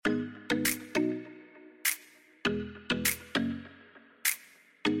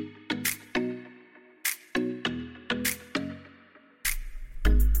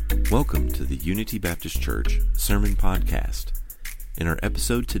Welcome to the Unity Baptist Church Sermon Podcast. In our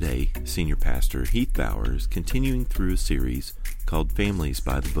episode today, Senior Pastor Heath Bauer is continuing through a series called Families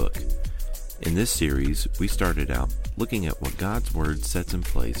by the Book. In this series, we started out looking at what God's Word sets in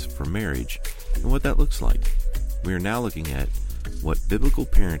place for marriage and what that looks like. We are now looking at what biblical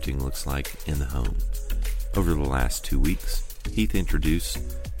parenting looks like in the home. Over the last 2 weeks, Heath introduced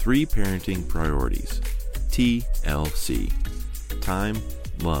 3 parenting priorities, TLC, time,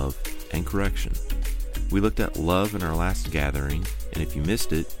 love, and correction. We looked at love in our last gathering, and if you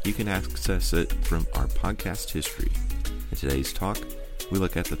missed it, you can access it from our podcast history. In today's talk, we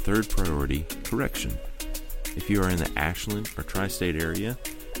look at the third priority, correction. If you are in the Ashland or tri-state area,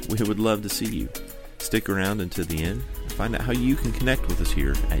 we would love to see you. Stick around until the end and find out how you can connect with us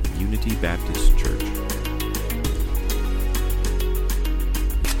here at Unity Baptist Church.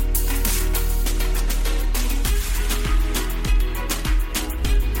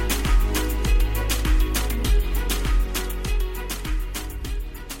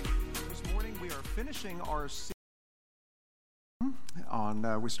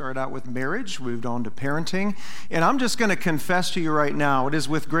 We started out with marriage, moved on to parenting, and I'm just going to confess to you right now, it is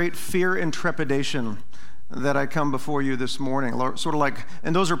with great fear and trepidation that I come before you this morning, sort of like,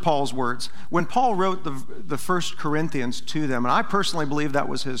 and those are Paul's words. When Paul wrote the 1 Corinthians to them, and I personally believe that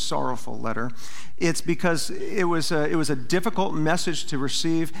was his sorrowful letter, it's because it was a difficult message to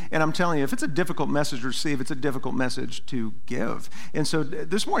receive, and I'm telling you, if it's a difficult message to receive, it's a difficult message to give. And so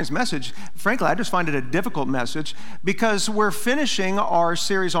this morning's message, frankly, I just find it a difficult message because we're finishing our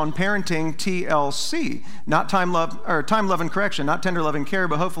series on parenting, TLC, not time, love, and correction, not tender, love, and care,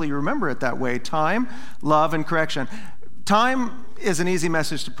 but hopefully you remember it that way, time, love, and correction. Time is an easy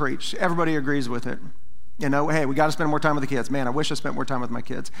message to preach. Everybody agrees with it. You know, hey, we got to spend more time with the kids. Man, I wish I spent more time with my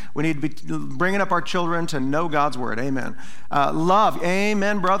kids. We need to be bringing up our children to know God's word. Amen. Love.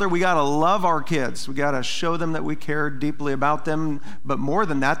 Amen, brother. We got to love our kids. We got to show them that we care deeply about them, but more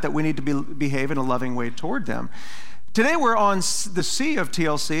than that, that we need to behave in a loving way toward them. Today we're on the C of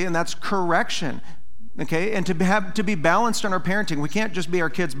TLC, and that's correction. Okay, and to be balanced in our parenting, we can't just be our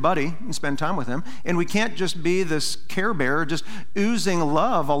kid's buddy and spend time with him, and we can't just be this care bearer, just oozing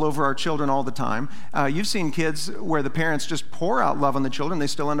love all over our children all the time. You've seen kids where the parents just pour out love on the children, they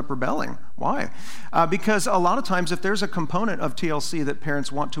still end up rebelling. Why? Because a lot of times, if there's a component of TLC that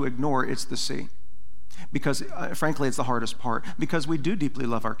parents want to ignore, it's the C. Because, frankly, it's the hardest part. Because we do deeply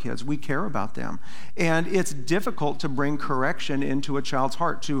love our kids. We care about them. And it's difficult to bring correction into a child's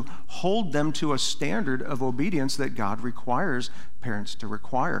heart, to hold them to a standard of obedience that God requires parents to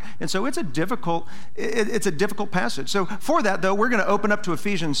require. And so it's a difficult passage. So for that, though, we're going to open up to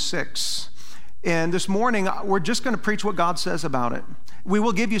Ephesians 6. And this morning, we're just going to preach what God says about it. We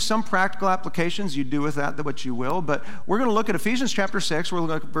will give you some practical applications. You do with that what you will. But we're going to look at Ephesians chapter 6. We're going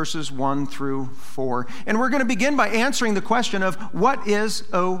to look at verses 1 through 4. And we're going to begin by answering the question of what is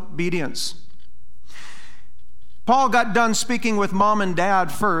obedience? Paul got done speaking with mom and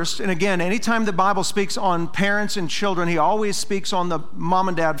dad first. And again, anytime the Bible speaks on parents and children, he always speaks on the mom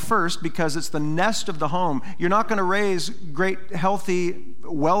and dad first because it's the nest of the home. You're not going to raise great, healthy,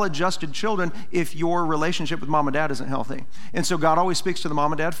 well-adjusted children if your relationship with mom and dad isn't healthy. And so God always speaks to the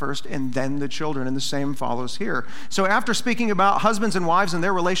mom and dad first and then the children, and the same follows here. So after speaking about husbands and wives and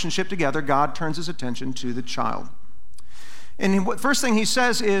their relationship together, God turns his attention to the child. And the first thing he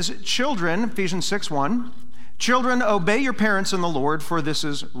says is, children, Ephesians 6:1, children, obey your parents in the Lord, for this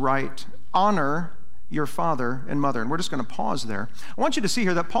is right. Honor your father and mother. And we're just going to pause there. I want you to see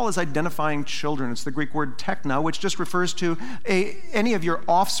here that Paul is identifying children. It's the Greek word tekna, which just refers to any of your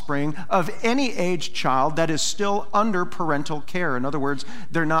offspring of any age child that is still under parental care. In other words,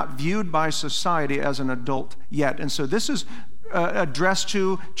 they're not viewed by society as an adult yet. And so this is addressed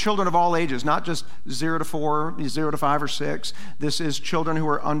to children of all ages, not just 0 to 4, 0 to 5 or 6. This is children who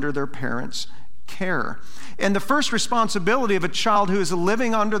are under their parents' care. And the first responsibility of a child who is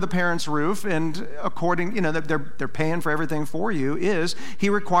living under the parent's roof, and according, that they're paying for everything for you, is he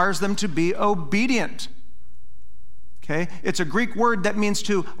requires them to be obedient. Okay? It's a Greek word that means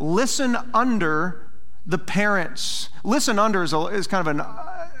to listen under the parents. Listen under is kind of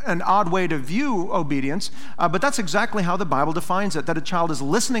an odd way to view obedience, but that's exactly how the Bible defines it, that a child is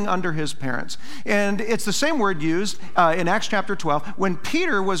listening under his parents. And it's the same word used in Acts chapter 12. When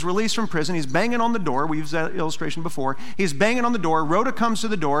Peter was released from prison, he's banging on the door. We've used that illustration before. He's banging on the door. Rhoda comes to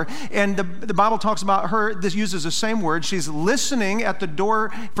the door, and the Bible talks about her. This uses the same word. She's listening at the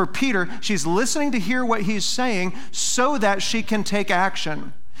door for Peter. She's listening to hear what he's saying so that she can take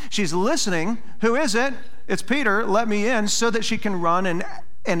action. She's listening. Who is it? It's Peter. Let me in, so that she can run and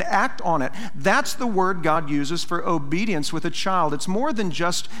and act on it. That's the word God uses for obedience with a child. It's more than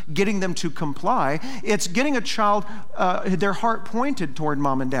just getting them to comply. It's getting a child, their heart pointed toward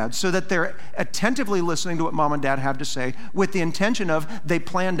mom and dad so that they're attentively listening to what mom and dad have to say with the intention of they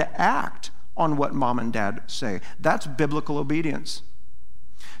plan to act on what mom and dad say. That's biblical obedience.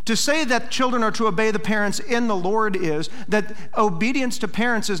 To say that children are to obey the parents in the Lord is that obedience to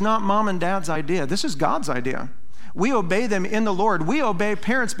parents is not mom and dad's idea. This is God's idea. We obey them in the Lord. We obey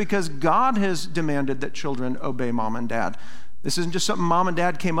parents because God has demanded that children obey mom and dad. This isn't just something mom and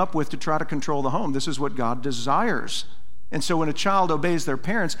dad came up with to try to control the home. This is what God desires. And so when a child obeys their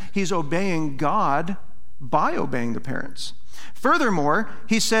parents, he's obeying God by obeying the parents. Furthermore,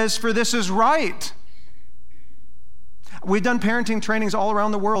 he says, for this is right. We've done parenting trainings all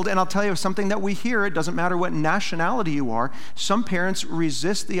around the world, and I'll tell you something that we hear, it doesn't matter what nationality you are, some parents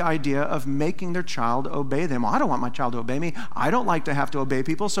resist the idea of making their child obey them. Well, I don't want my child to obey me. I don't like to have to obey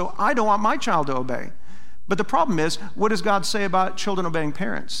people, so I don't want my child to obey. But the problem is, what does God say about children obeying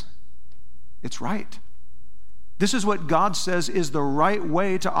parents? It's right. This is what God says is the right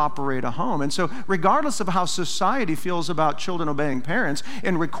way to operate a home. And so regardless of how society feels about children obeying parents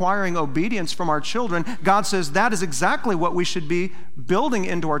and requiring obedience from our children, God says that is exactly what we should be building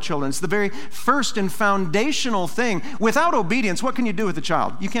into our children. It's the very first and foundational thing. Without obedience, what can you do with a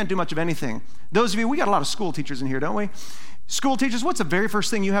child? You can't do much of anything. Those of you, we got a lot of school teachers in here, don't we? School teachers, what's the very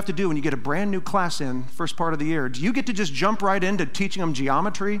first thing you have to do when you get a brand new class in first part of the year? Do you get to just jump right into teaching them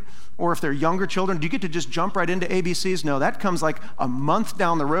geometry? Or if they're younger children, do you get to just jump right into ABCs? No, that comes like a month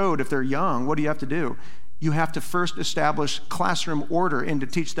down the road if they're young. What do you have to do? You have to first establish classroom order and to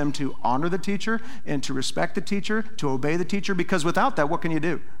teach them to honor the teacher and to respect the teacher, to obey the teacher, because without that, what can you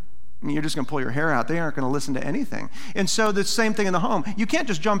do? I mean, you're just going to pull your hair out. They aren't going to listen to anything. And so the same thing in the home. You can't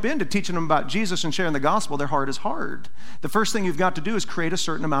just jump into teaching them about Jesus and sharing the gospel. Their heart is hard. The first thing you've got to do is create a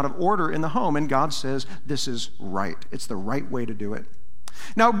certain amount of order in the home, and God says this is right. It's the right way to do it.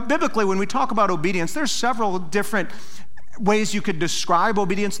 Now, biblically, when we talk about obedience, there's several different ways you could describe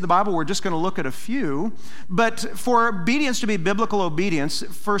obedience in the Bible. We're just going to look at a few. But for obedience to be biblical obedience,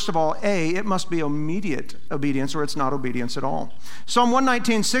 first of all, it must be immediate obedience or it's not obedience at all. Psalm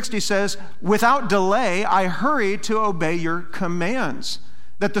 119:60 says, without delay, I hurry to obey your commands.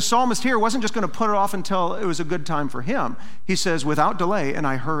 That the psalmist here wasn't just going to put it off until it was a good time for him. He says, without delay, and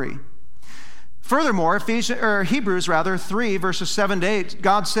I hurry. Furthermore, Hebrews 3, verses 7 to 8,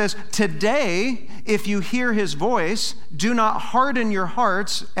 God says, today, if you hear his voice, do not harden your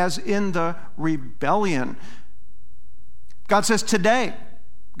hearts as in the rebellion. God says today.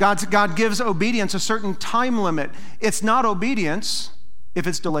 God gives obedience a certain time limit. It's not obedience if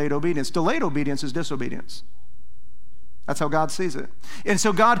it's delayed obedience. Delayed obedience is disobedience. That's how God sees it. And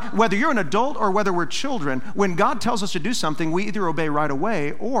so God, whether you're an adult or whether we're children, when God tells us to do something, we either obey right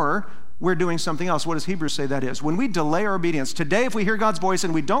away or we're doing something else. What does Hebrews say that is? When we delay our obedience, today if we hear God's voice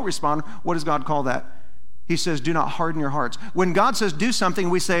and we don't respond, what does God call that? He says, do not harden your hearts. When God says do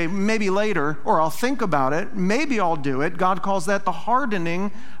something, we say, maybe later, or I'll think about it, maybe I'll do it. God calls that the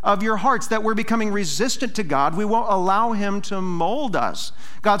hardening of your hearts, that we're becoming resistant to God. We won't allow him to mold us.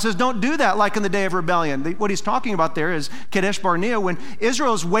 God says, don't do that like in the day of rebellion. What he's talking about there is Kadesh Barnea. When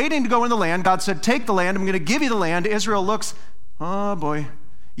Israel is waiting to go in the land, God said, take the land, I'm going to give you the land. Israel looks, oh boy,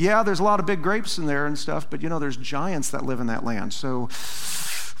 yeah, there's a lot of big grapes in there and stuff, but there's giants that live in that land. So,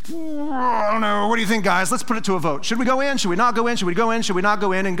 I don't know. What do you think, guys? Let's put it to a vote. Should we go in? Should we not go in? Should we go in? Should we not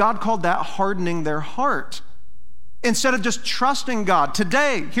go in? And God called that hardening their heart. Instead of just trusting God,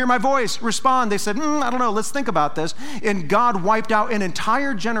 today, hear my voice, respond. They said, I don't know, let's think about this. And God wiped out an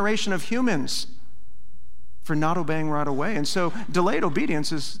entire generation of humans for not obeying right away. And so delayed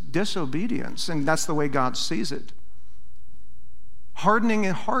obedience is disobedience, and that's the way God sees it. Hardening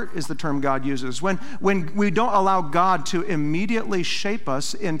in heart is the term God uses. When we don't allow God to immediately shape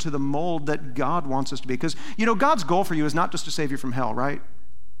us into the mold that God wants us to be. Because, God's goal for you is not just to save you from hell, right?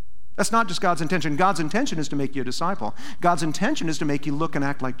 That's not just God's intention. God's intention is to make you a disciple. God's intention is to make you look and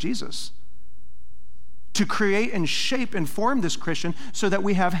act like Jesus. To create and shape and form this Christian so that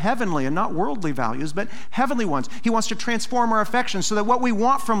we have heavenly and not worldly values, but heavenly ones. He wants to transform our affections so that what we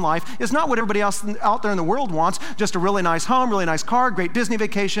want from life is not what everybody else out there in the world wants, just a really nice home, really nice car, great Disney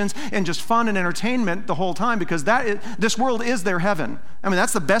vacations, and just fun and entertainment the whole time, because this world is their heaven. I mean,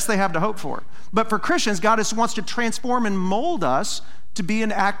 that's the best they have to hope for. But for Christians, God wants to transform and mold us to be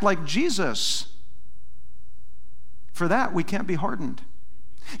and act like Jesus. For that, we can't be hardened.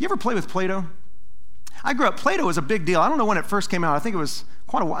 You ever play with Play-Doh? I grew up, Play-Doh was a big deal. I don't know when it first came out. I think it was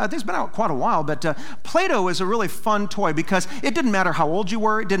quite a while. I think it's been out quite a while, but Play-Doh was a really fun toy because it didn't matter how old you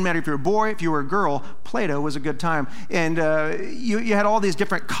were. It didn't matter if you were a boy, if you were a girl. Play-Doh was a good time. And you had all these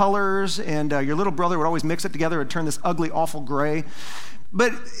different colors, and your little brother would always mix it together and turn this ugly, awful gray.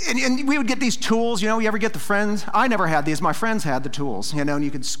 But, and we would get these tools, you ever get the friends? I never had these. My friends had the tools, and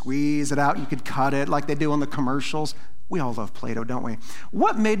you could squeeze it out, you could cut it like they do on the commercials. We all love Play-Doh, don't we?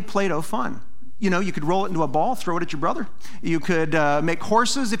 What made Play-Doh fun? You could roll it into a ball, throw it at your brother. You could make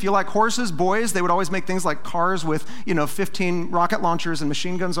horses. If you like horses, boys, they would always make things like cars with, 15 rocket launchers and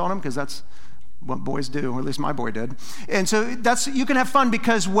machine guns on them, because that's what boys do, or at least my boy did. And so you can have fun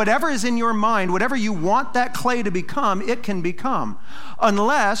because whatever is in your mind, whatever you want that clay to become, it can become.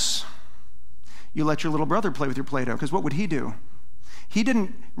 Unless you let your little brother play with your Play-Doh, because what would he do? He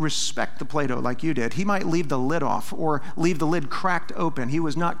didn't respect the Play-Doh like you did. He might leave the lid off or leave the lid cracked open. He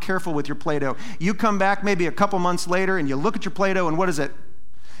was not careful with your Play-Doh. You come back maybe a couple months later and you look at your Play-Doh and what is it?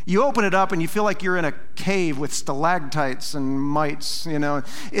 You open it up and you feel like you're in a cave with stalactites and mites,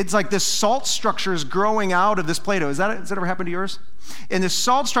 It's like this salt structure is growing out of this Play-Doh. Has that ever happened to yours? And this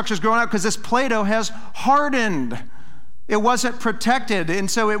salt structure is growing out because this Play-Doh has hardened. It wasn't protected, and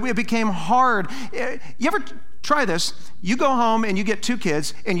so it became hard. You ever try this? You go home and you get two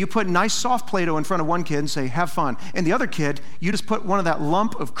kids and you put nice soft Play-Doh in front of one kid and say, have fun. And the other kid, you just put one of that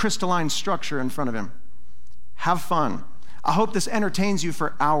lump of crystalline structure in front of him. Have fun. I hope this entertains you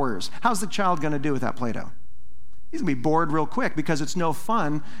for hours. How's the child going to do with that Play-Doh? He's going to be bored real quick because it's no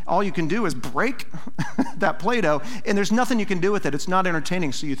fun. All you can do is break that Play-Doh, and there's nothing you can do with it. It's not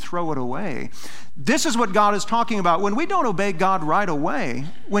entertaining, so you throw it away. This is what God is talking about. When we don't obey God right away,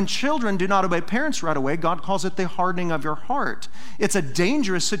 when children do not obey parents right away, God calls it the hardening of your heart. It's a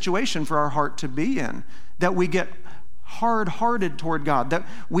dangerous situation for our heart to be in, that we get hard-hearted toward God, that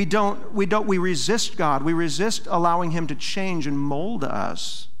we resist God. We resist allowing Him to change and mold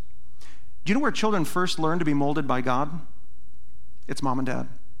us. Do you know where children first learn to be molded by God? It's mom and dad.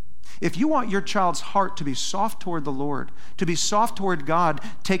 If you want your child's heart to be soft toward the Lord, to be soft toward God,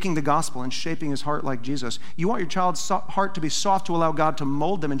 taking the gospel and shaping his heart like Jesus, you want your child's heart to be soft to allow God to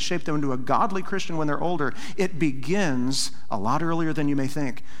mold them and shape them into a godly Christian when they're older, it begins a lot earlier than you may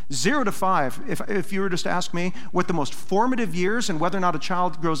think. 0 to 5, if you were just to ask me what the most formative years and whether or not a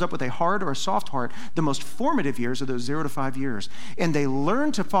child grows up with a hard or a soft heart, the most formative years are those 0 to 5 years. And they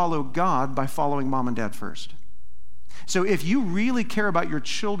learn to follow God by following mom and dad first. So if you really care about your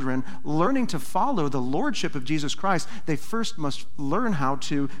children learning to follow the lordship of Jesus Christ, they first must learn how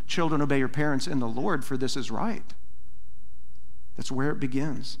to, children, obey your parents in the Lord, for this is right. That's where it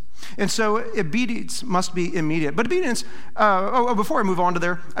begins. And so obedience must be immediate. But obedience, before I move on to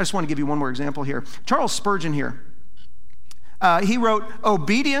there, I just want to give you one more example here. Charles Spurgeon here, he wrote,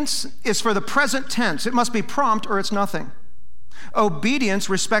 obedience is for the present tense. It must be prompt or it's nothing. Obedience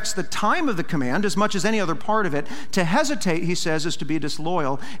respects the time of the command as much as any other part of it. To hesitate, he says, is to be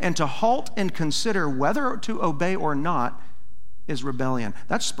disloyal, and to halt and consider whether to obey or not is rebellion.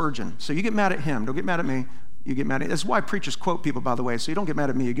 That's Spurgeon. So you get mad at him. Don't get mad at me. You get mad at. That's why preachers quote people, by the way. So you don't get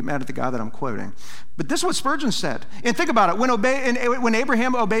mad at me. You get mad at the guy that I'm quoting. But this is what Spurgeon said. And think about it. When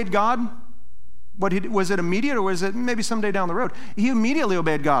Abraham obeyed God, was it immediate or was it maybe someday down the road? He immediately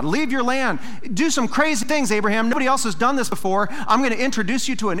obeyed God. Leave your land. Do some crazy things, Abraham. Nobody else has done this before. I'm going to introduce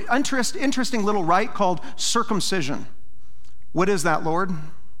you to an interesting little rite called circumcision. What is that, Lord?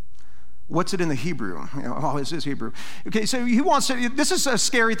 What's it in the Hebrew? This is Hebrew. Okay, so he wants to, this is a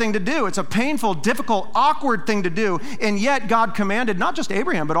scary thing to do. It's a painful, difficult, awkward thing to do. And yet God commanded not just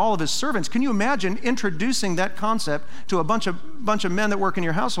Abraham, but all of his servants. Can you imagine introducing that concept to a bunch of men that work in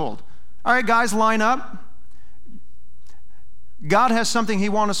your household? All right, guys, line up. God has something he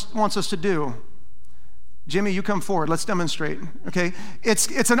wants us to do. Jimmy, you come forward. Let's demonstrate, okay?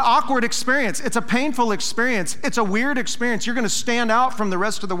 It's an awkward experience. It's a painful experience. It's a weird experience. You're going to stand out from the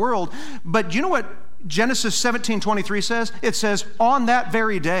rest of the world. But do you know what Genesis 17:23 says? It says, on that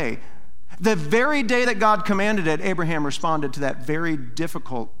very day, the very day that God commanded it, Abraham responded to that very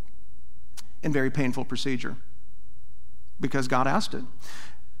difficult and very painful procedure because God asked it.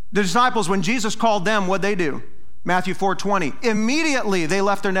 The disciples, when Jesus called them, what'd they do? Matthew 4:20. Immediately they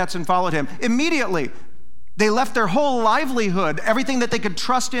left their nets and followed him. Immediately. They left their whole livelihood, everything that they could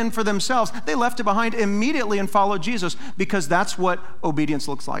trust in for themselves. They left it behind immediately and followed Jesus because that's what obedience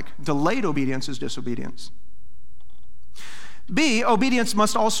looks like. Delayed obedience is disobedience. B, obedience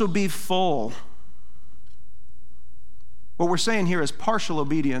must also be full. What we're saying here is partial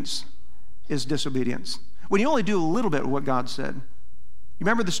obedience is disobedience. When you only do a little bit of what God said. You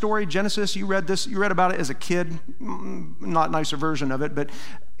remember the story, Genesis? You read about it as a kid, not a nicer version of it, but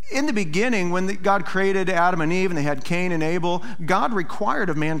In the beginning, when God created Adam and Eve and they had Cain and Abel, God required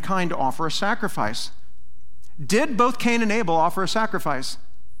of mankind to offer a sacrifice. Did both Cain and Abel offer a sacrifice?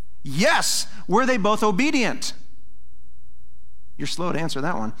 Yes. Were they both obedient? You're slow to answer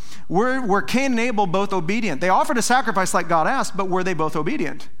that one. Were Cain and Abel both obedient? They offered a sacrifice like God asked, but were they both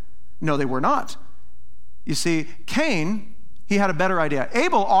obedient? No, they were not. You see, Cain, he had a better idea.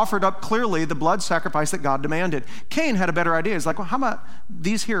 Abel offered up clearly the blood sacrifice that God demanded. Cain had a better idea. He's like, well, how about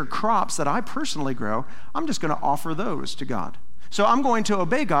these here crops that I personally grow? I'm just going to offer those to God. So I'm going to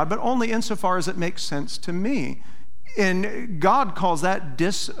obey God, but only insofar as it makes sense to me. And God calls that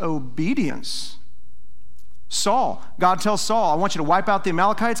disobedience. Saul, God tells Saul, I want you to wipe out the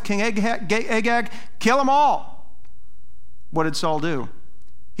Amalekites, King Agag, kill them all. What did Saul do?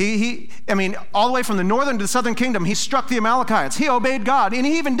 All the way from the northern to the southern kingdom, he struck the Amalekites. He obeyed God, and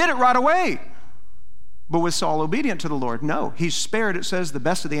he even did it right away. But was Saul obedient to the Lord? No. He spared, it says, the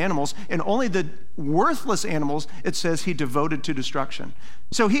best of the animals, and only the worthless animals, it says, he devoted to destruction.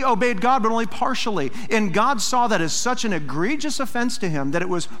 So he obeyed God, but only partially. And God saw that as such an egregious offense to him, that it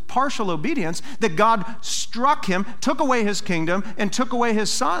was partial obedience, that God struck him, took away his kingdom, and took away his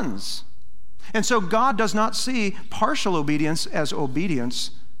sons. And so God does not see partial obedience as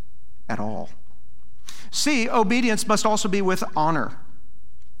obedience at all. See, obedience must also be with honor.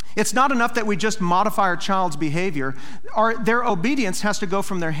 It's not enough that we just modify our child's behavior. Their obedience has to go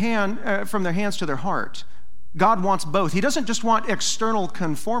from their hands to their heart. God wants both. He doesn't just want external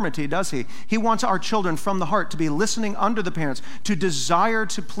conformity, does he? He wants our children from the heart to be listening under the parents, to desire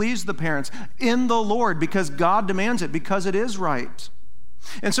to please the parents in the Lord because God demands it, because it is right.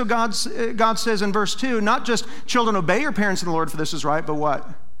 And so God says in verse 2, not just children obey your parents in the Lord for this is right, but what?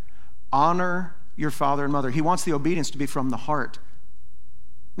 Honor your father and mother. He wants the obedience to be from the heart.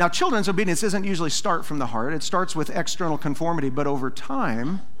 Now, children's obedience doesn't usually start from the heart. It starts with external conformity, but over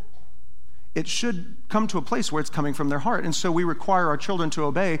time, it should come to a place where it's coming from their heart. And so we require our children to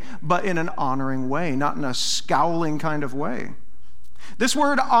obey, but in an honoring way, not in a scowling kind of way. This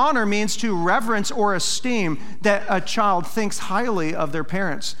word honor means to reverence or esteem, that a child thinks highly of their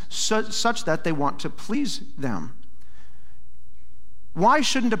parents, such that they want to please them. Why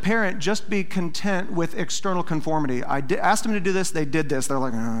shouldn't a parent just be content with external conformity? I asked them to do this, they did this. They're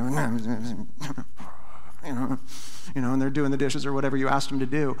like, and they're doing the dishes or whatever you asked them to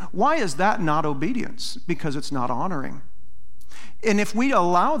do. Why is that not obedience? Because it's not honoring. And if we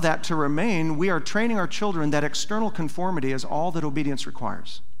allow that to remain, we are training our children that external conformity is all that obedience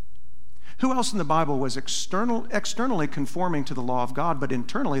requires. Who else in the Bible was externally conforming to the law of God, but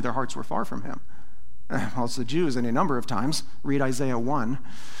internally their hearts were far from him? Well, it's the Jews any number of times. Read Isaiah 1.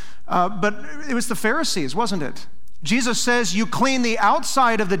 But it was the Pharisees, wasn't it? Jesus says you clean the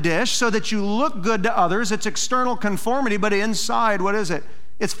outside of the dish so that you look good to others. It's external conformity, but inside, what is it?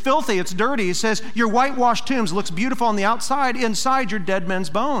 It's filthy, it's dirty. He says your whitewashed tombs looks beautiful on the outside. Inside, your dead men's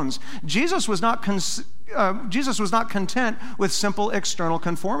bones. Jesus was not content with simple external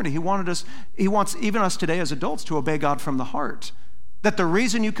conformity. He wants even us today as adults to obey God from the heart. That the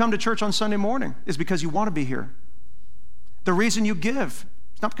reason you come to church on Sunday morning is because you want to be here. The reason you give,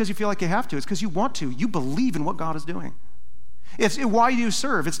 it's not because you feel like you have to, it's because you want to. You believe in what God is doing. It's why you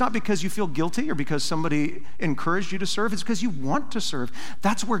serve. It's not because you feel guilty or because somebody encouraged you to serve. It's because you want to serve.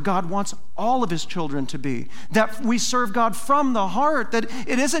 That's where God wants all of his children to be. That we serve God from the heart. That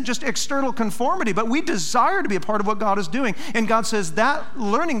it isn't just external conformity, but we desire to be a part of what God is doing. And God says that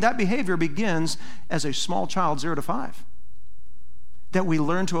learning that behavior begins as a small child, 0 to 5. That we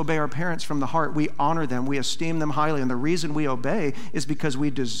learn to obey our parents from the heart. We honor them. We esteem them highly. And the reason we obey is because we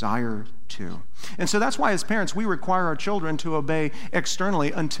desire to. And so that's why as parents, we require our children to obey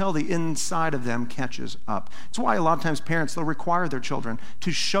externally until the inside of them catches up. It's why a lot of times parents, they'll require their children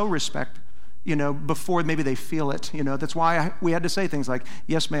to show respect, before maybe they feel it. That's why we had to say things like,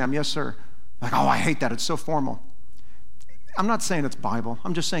 yes, ma'am, yes, sir. Like, oh, I hate that. It's so formal. I'm not saying it's Bible.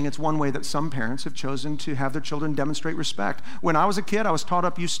 I'm just saying it's one way that some parents have chosen to have their children demonstrate respect. When I was a kid, I was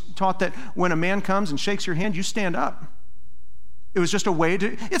taught that when a man comes and shakes your hand, you stand up. It was just a way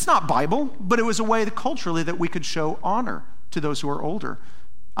it's not Bible, but it was a way that culturally that we could show honor to those who are older.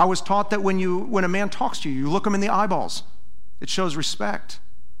 I was taught that when a man talks to you, you look him in the eyeballs. It shows respect.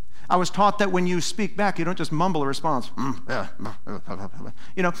 I was taught that when you speak back, you don't just mumble a response, but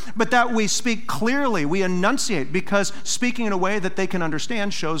that we speak clearly, we enunciate, because speaking in a way that they can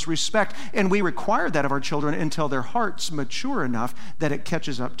understand shows respect. And we require that of our children until their hearts mature enough that it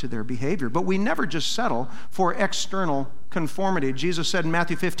catches up to their behavior. But we never just settle for external conformity. Jesus said in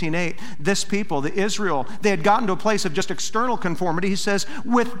Matthew 15:8, this people, the Israel, they had gotten to a place of just external conformity. He says,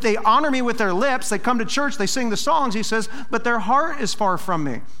 they honor me with their lips, they come to church, they sing the songs, he says, but their heart is far from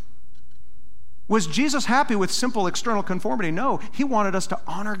me. Was Jesus happy with simple external conformity? No, he wanted us to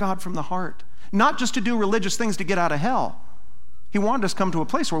honor God from the heart, not just to do religious things to get out of hell. He wanted us to come to a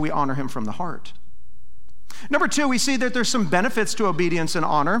place where we honor him from the heart. Number two, we see that there's some benefits to obedience and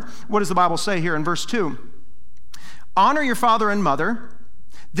honor. What does the Bible say here in verse 2? Honor your father and mother.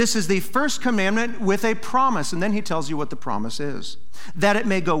 This is the first commandment with a promise. And then he tells you what the promise is. That it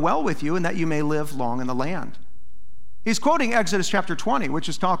may go well with you and that you may live long in the land. He's quoting Exodus chapter 20, which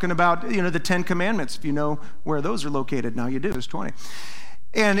is talking about, the 10 commandments. If you know where those are located, now you do. It's 20.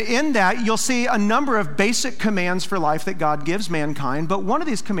 And in that, you'll see a number of basic commands for life that God gives mankind. But one of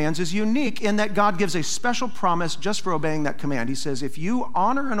these commands is unique in that God gives a special promise just for obeying that command. He says, if you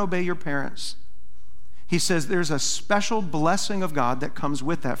honor and obey your parents, he says there's a special blessing of God that comes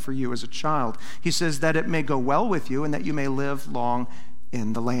with that for you as a child. He says that it may go well with you and that you may live long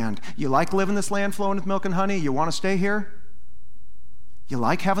in the land. You like living this land flowing with milk and honey? You want to stay here? You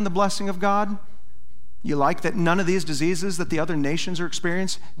like having the blessing of God? You like that none of these diseases that the other nations are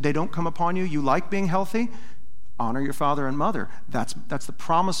experiencing, they don't come upon you? You like being healthy? Honor your father and mother. That's the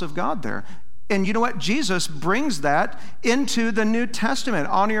promise of God there. And you know what? Jesus brings that into the New Testament.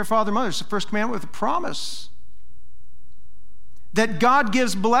 Honor your father and mother. It's the first commandment with a promise. That God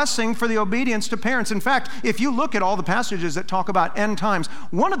gives blessing for the obedience to parents. In fact, if you look at all the passages that talk about end times,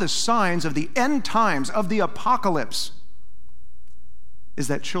 one of the signs of the end times, of the apocalypse, is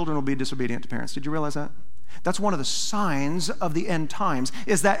that children will be disobedient to parents. Did you realize that? That's one of the signs of the end times,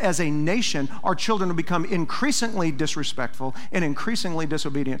 is that as a nation, our children will become increasingly disrespectful and increasingly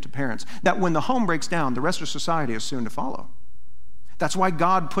disobedient to parents. That when the home breaks down, the rest of society is soon to follow. That's why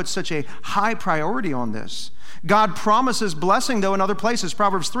God puts such a high priority on this. God promises blessing, though, in other places.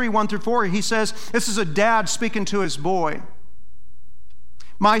 Proverbs 3, 1-4, he says, this is a dad speaking to his boy.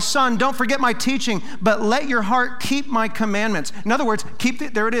 My son, don't forget my teaching, but let your heart keep my commandments. In other words,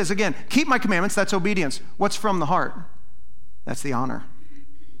 there it is again. Keep my commandments, that's obedience. What's from the heart? That's the honor.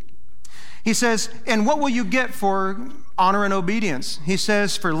 He says, and what will you get for honor and obedience? He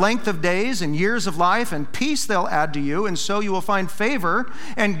says, for length of days and years of life and peace they'll add to you, and so you will find favor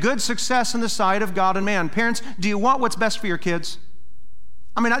and good success in the sight of God and man. Parents, do you want what's best for your kids?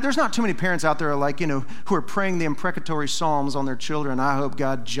 I mean, there's not too many parents out there who are praying the imprecatory psalms on their children. I hope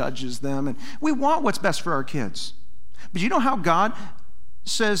God judges them. And we want what's best for our kids. But you know how God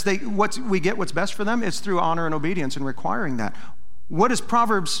says we get what's best for them? It's through honor and obedience and requiring that. What does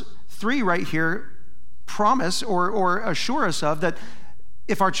Proverbs 3 right here promise or assure us of? That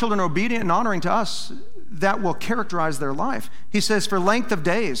if our children are obedient and honoring to us, that will characterize their life. He says for length of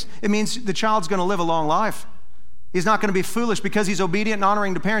days. It means the child's going to live a long life. He's not going to be foolish because he's obedient and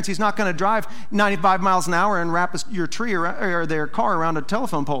honoring to parents. He's not going to drive 95 miles an hour and wrap your tree or their car around a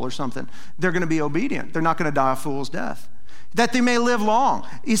telephone pole or something. They're going to be obedient. They're not going to die a fool's death. That they may live long.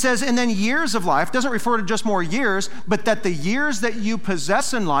 He says, and then years of life doesn't refer to just more years, but that the years that you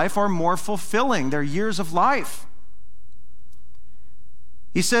possess in life are more fulfilling. They're years of life.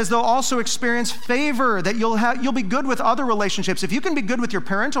 He says they'll also experience favor, that you'll be good with other relationships. If you can be good with your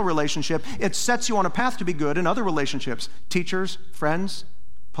parental relationship, it sets you on a path to be good in other relationships. Teachers, friends,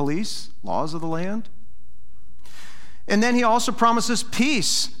 police, laws of the land. And then he also promises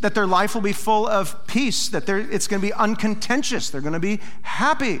peace, that their life will be full of peace, that it's going to be uncontentious. They're going to be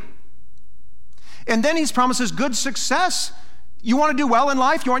happy. And then he promises good success. You want to do well in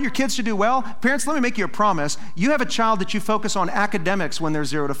life? You want your kids to do well? Parents, let me make you a promise. You have a child that you focus on academics when they're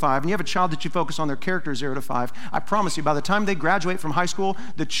 0 to 5, and you have a child that you focus on their character 0 to 5. I promise you, by the time they graduate from high school,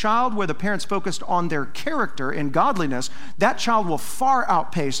 the child where the parents focused on their character and godliness, that child will far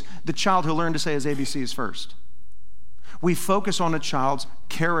outpace the child who learned to say his ABCs first. We focus on a child's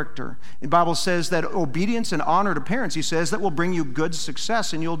character. The Bible says that obedience and honor to parents, he says, that will bring you good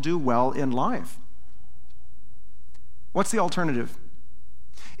success and you'll do well in life. What's the alternative?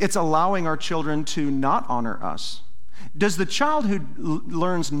 It's allowing our children to not honor us. Does the child who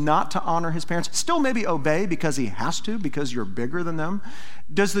learns not to honor his parents still maybe obey because he has to, because you're bigger than them?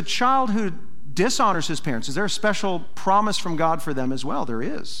 Does the child who dishonors his parents, is there a special promise from God for them as well? There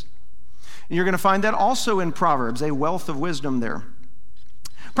is. And you're going to find that also in Proverbs, a wealth of wisdom there.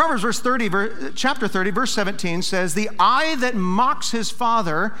 Proverbs chapter 30, verse 17 says, the eye that mocks his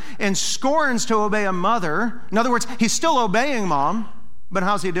father and scorns to obey a mother. In other words, he's still obeying mom, but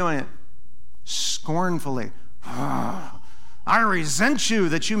how's he doing it? Scornfully. I resent you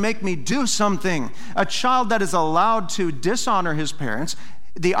that you make me do something. A child that is allowed to dishonor his parents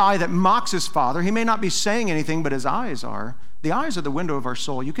The eye that mocks his father, he may not be saying anything, but his eyes are. The eyes are the window of our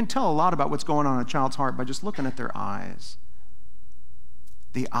soul. You can tell a lot about what's going on in a child's heart by just looking at their eyes.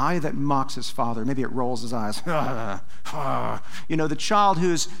 The eye that mocks his father, maybe it rolls his eyes. You know, the child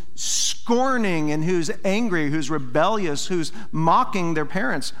who's scorning and who's angry, who's rebellious, who's mocking their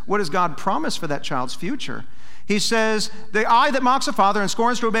parents. What does God promise for that child's future? He says, the eye that mocks a father and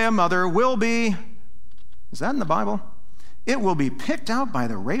scorns to obey a mother will be, is that in the Bible? It will be picked out by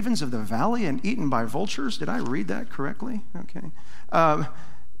the ravens of the valley and eaten by vultures. Did I read that correctly? Okay.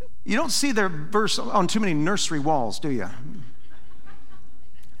 You don't see the verse on too many nursery walls, do you?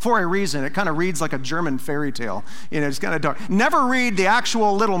 For a reason. It kind of reads like a German fairy tale. You know, it's kind of dark. Never read the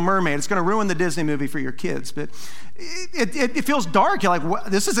actual Little Mermaid. It's going to ruin the Disney movie for your kids. But it feels dark. You're like, what?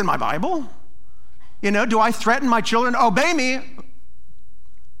 This isn't my Bible? You know, do I threaten my children? Obey me.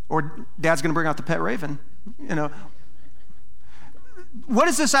 Or Dad's going to bring out the pet raven. You know. What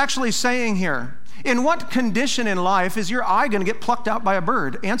is this actually saying here? In what condition in life is your eye going to get plucked out by a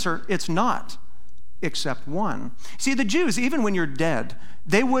bird? Answer, it's not, except one. See, the Jews, even when you're dead,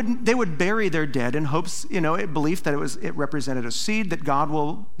 they would bury their dead in hopes, you know, belief that it represented a seed that God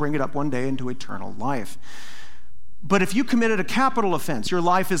will bring it up one day into eternal life. But if you committed a capital offense, your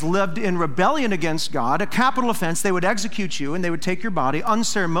life is lived in rebellion against God, a capital offense, they would execute you and they would take your body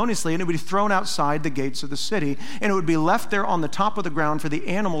unceremoniously and it would be thrown outside the gates of the city and it would be left there on the top of the ground for the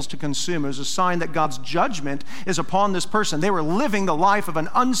animals to consume as a sign that God's judgment is upon this person. They were living the life of an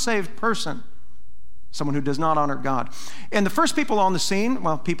unsaved person, someone who does not honor God. And the first people on the scene,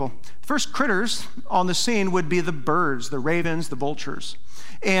 first critters on the scene would be the birds, the ravens, the vultures.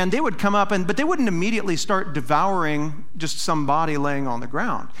 And they would come up, but they wouldn't immediately start devouring just some body laying on the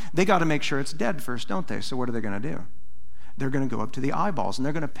ground. They got to make sure it's dead first, don't they? So what are they going to do? They're going to go up to the eyeballs, and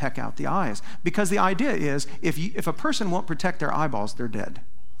they're going to peck out the eyes. Because the idea is, if a person won't protect their eyeballs, they're dead.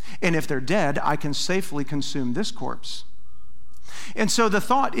 And if they're dead, I can safely consume this corpse. And so the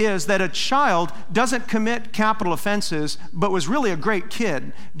thought is that a child doesn't commit capital offenses, but was really a great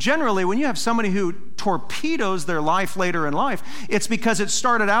kid. Generally, when you have somebody who torpedoes their life later in life, it's because it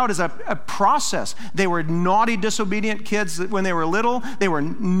started out as a process. They were naughty, disobedient kids when they were little. They were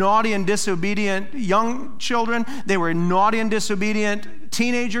naughty and disobedient young children. They were naughty and disobedient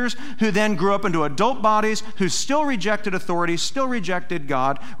teenagers who then grew up into adult bodies, who still rejected authority, still rejected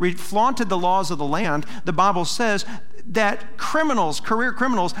God, flaunted the laws of the land. The Bible says that career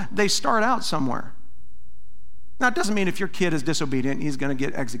criminals, they start out somewhere. Now, it doesn't mean if your kid is disobedient, he's going to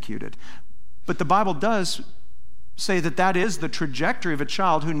get executed. But the Bible does say that is the trajectory of a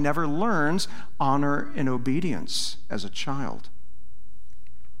child who never learns honor and obedience as a child.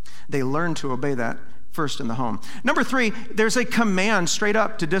 They learn to obey that first in the home. Number 3, there's a command straight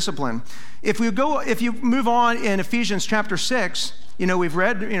up to discipline. If you move on in Ephesians chapter 6, we've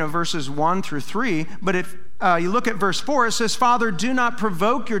read, verses 1 through 3, but if you look at verse 4, it says, Father, do not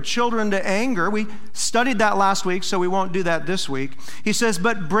provoke your children to anger. We studied that last week, so we won't do that this week. He says,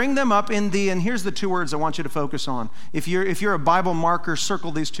 but bring them up in and here's the 2 words I want you to focus on. If you're a Bible marker,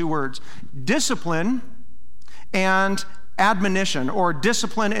 circle these 2 words: discipline and admonition, or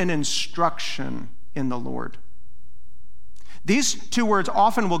discipline and instruction in the Lord. These 2 words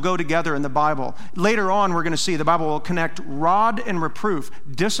often will go together in the Bible. Later on, we're going to see the Bible will connect rod and reproof,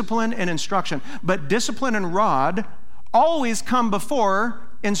 discipline and instruction. But discipline and rod always come before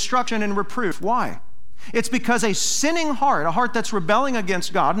instruction and reproof. Why? It's because a sinning heart, a heart that's rebelling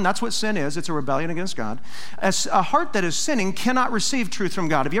against God, and that's what sin is, it's a rebellion against God, a heart that is sinning cannot receive truth from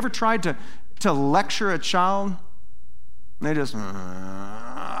God. Have you ever tried to lecture a child? They just, and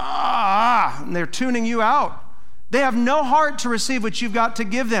they're tuning you out. They have no heart to receive what you've got to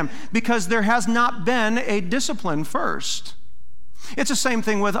give them because there has not been a discipline first. It's the same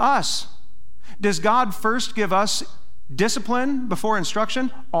thing with us. Does God first give us discipline before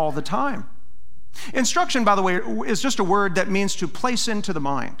instruction? All the time. Instruction, by the way, is just a word that means to place into the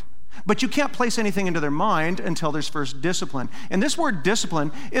mind. But you can't place anything into their mind until there's first discipline. And this word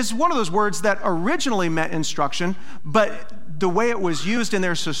discipline is one of those words that originally meant instruction, but the way it was used in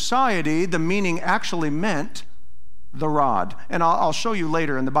their society, the meaning actually meant the rod. And I'll show you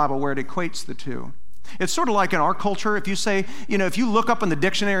later in the Bible where it equates the 2. It's sort of like in our culture, if you say, if you look up in the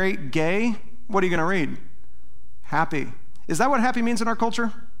dictionary, gay, what are you going to read? Happy. Is that what happy means in our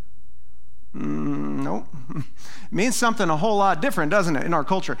culture? Nope. It means something a whole lot different, doesn't it, in our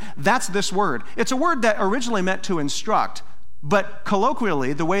culture? That's this word. It's a word that originally meant to instruct, but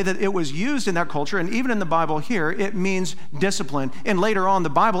colloquially, the way that it was used in that culture, and even in the Bible here, it means discipline. And later on, the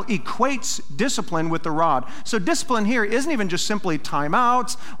Bible equates discipline with the rod. So discipline here isn't even just simply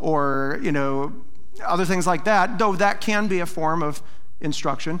timeouts or, other things like that, though that can be a form of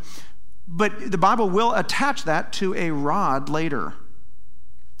instruction, but the Bible will attach that to a rod later.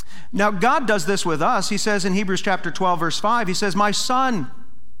 Now, God does this with us. He says in Hebrews chapter 12, verse 5, he says, "My son,"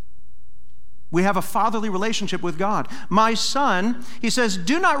 we have a fatherly relationship with God. "My son," he says,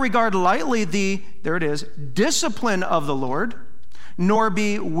 "do not regard lightly the," there it is, "discipline of the Lord, nor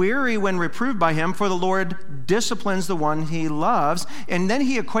be weary when reproved by him, for the Lord disciplines the one he loves." And then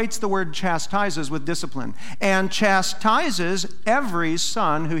he equates the word chastises with discipline. "And chastises every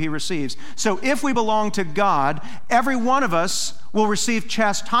son who he receives." So if we belong to God, every one of us will receive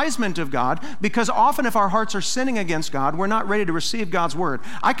chastisement of God, because often if our hearts are sinning against God, we're not ready to receive God's word.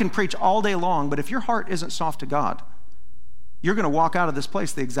 I can preach all day long, but if your heart isn't soft to God, you're going to walk out of this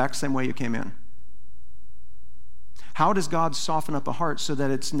place the exact same way you came in. How does God soften up a heart so that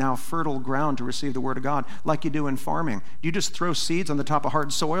it's now fertile ground to receive the word of God, like you do in farming? Do you just throw seeds on the top of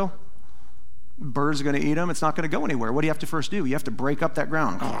hard soil? Birds are going to eat them. It's not going to go anywhere. What do you have to first do? You have to break up that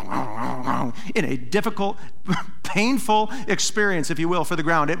ground in a difficult, painful experience, if you will, for the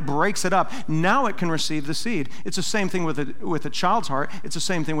ground. It breaks it up. Now it can receive the seed. It's the same thing with a child's heart. It's the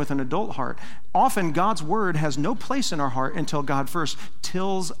same thing with an adult heart. Often God's word has no place in our heart until God first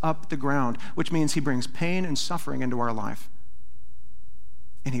tills up the ground, which means he brings pain and suffering into our life.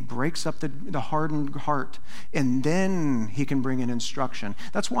 And he breaks up the hardened heart, and then he can bring in instruction.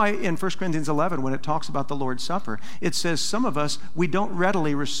 That's why in 1 Corinthians 11, when it talks about the Lord's Supper, it says some of us, we don't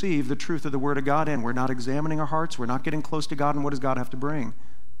readily receive the truth of the word of God in. We're not examining our hearts. We're not getting close to God, and what does God have to bring?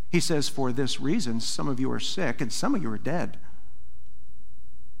 He says, for this reason, some of you are sick, and some of you are dead.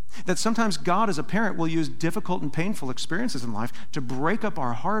 That sometimes God as a parent will use difficult and painful experiences in life to break up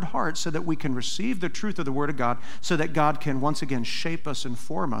our hard hearts so that we can receive the truth of the Word of God, so that God can once again shape us and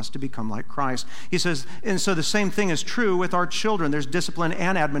form us to become like Christ. He says, and so the same thing is true with our children. There's discipline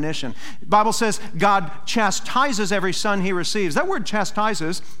and admonition. The Bible says God chastises every son he receives. That word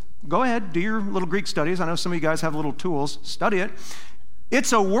chastises, go ahead, do your little Greek studies. I know some of you guys have little tools. Study it.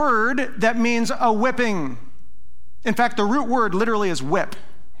 It's a word that means a whipping. In fact, the root word literally is whip.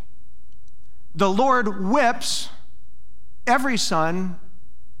 The Lord whips every son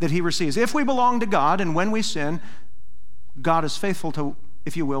that he receives. If we belong to God and when we sin, God is faithful to,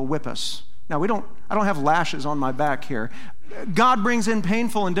 if you will, whip us. Now, I don't have lashes on my back here. God brings in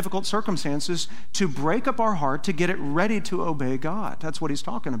painful and difficult circumstances to break up our heart, to get it ready to obey God. That's what he's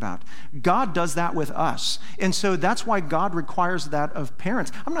talking about. God does that with us. And so that's why God requires that of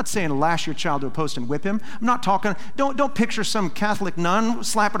parents. I'm not saying lash your child to a post and whip him. I'm not talking, don't picture some Catholic nun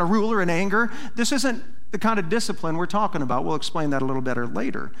slapping a ruler in anger. This isn't the kind of discipline we're talking about. We'll explain that a little better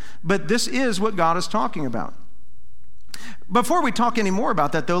later. But this is what God is talking about. Before we talk any more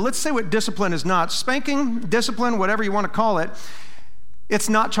about that, though, let's say what discipline is not. Spanking, discipline, whatever you want to call it, it's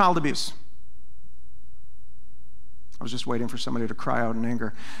not child abuse. I was just waiting for somebody to cry out in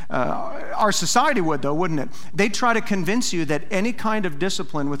anger. Our society would, though, wouldn't it? They'd try to convince you that any kind of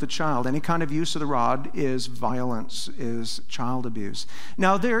discipline with a child, any kind of use of the rod is violence, is child abuse.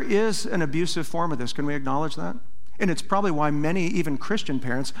 Now, there is an abusive form of this. Can we acknowledge that? And it's probably why many, even Christian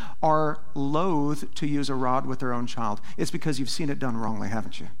parents, are loath to use a rod with their own child. It's because you've seen it done wrongly,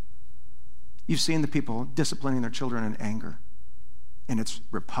 haven't you? You've seen the people disciplining their children in anger, and it's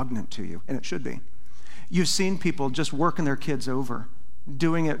repugnant to you, and it should be. You've seen people just working their kids over,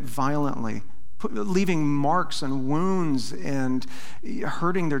 doing it violently, leaving marks and wounds and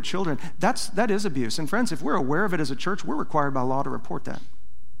hurting their children. That is abuse. And friends, if we're aware of it as a church, we're required by law to report that.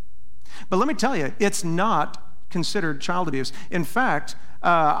 But let me tell you, it's not considered child abuse. In fact,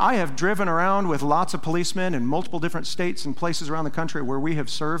 I have driven around with lots of policemen in multiple different states and places around the country where we have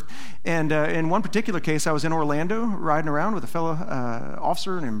served. And in one particular case, I was in Orlando riding around with a fellow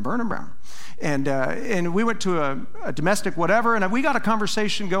officer named Vernon Brown. And we went to a domestic whatever, and we got a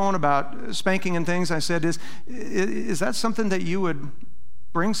conversation going about spanking and things. I said, is that something that you would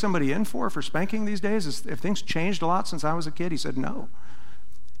bring somebody in for spanking these days? Have things changed a lot since I was a kid? He said, no.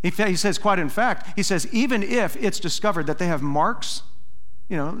 He says, quite in fact, he says, even if it's discovered that they have marks,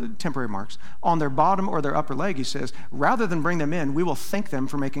 temporary marks, on their bottom or their upper leg, he says, rather than bring them in, we will thank them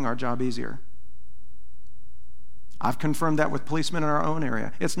for making our job easier. I've confirmed that with policemen in our own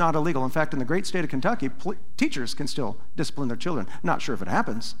area. It's not illegal. In fact, in the great state of Kentucky, teachers can still discipline their children. Not sure if it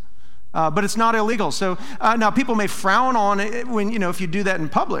happens, but it's not illegal. So now people may frown on it when, if you do that in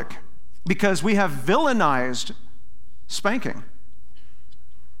public, because we have villainized spanking.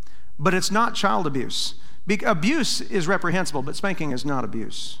 But it's not child abuse. Abuse is reprehensible, but spanking is not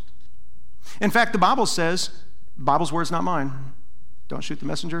abuse. In fact, the Bible says, Bible's words, not mine. Don't shoot the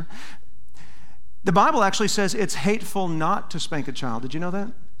messenger. The Bible actually says it's hateful not to spank a child. Did you know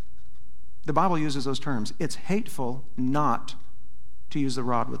that? The Bible uses those terms. It's hateful not to use the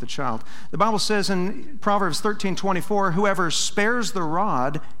rod with the child. The Bible says in Proverbs 13:24, whoever spares the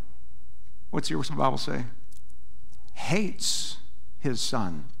rod, what's the Bible say? Hates his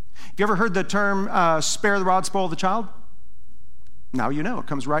son. Have you ever heard the term spare the rod, spoil the child? Now you know. It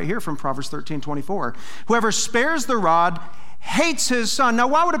comes right here from Proverbs 13:24. Whoever spares the rod hates his son. Now,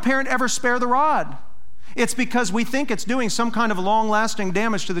 why would a parent ever spare the rod? It's because we think it's doing some kind of long-lasting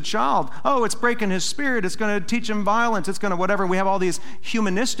damage to the child. Oh, it's breaking his spirit. It's going to teach him violence. It's going to whatever. We have all these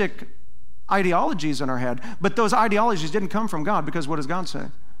humanistic ideologies in our head. But those ideologies didn't come from God, because what does God say?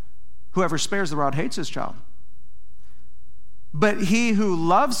 Whoever spares the rod hates his child. But he who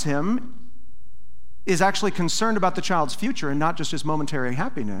loves him is actually concerned about the child's future and not just his momentary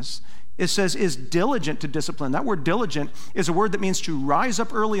happiness. It says is diligent to discipline. That word diligent is a word that means to rise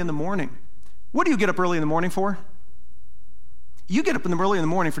up early in the morning. What do you get up early in the morning for? You get up early in the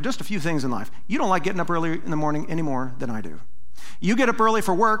morning for just a few things in life. You don't like getting up early in the morning any more than I do. You get up early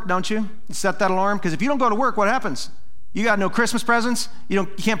for work, don't you? You set that alarm, because if you don't go to work, what happens? You got no Christmas presents. You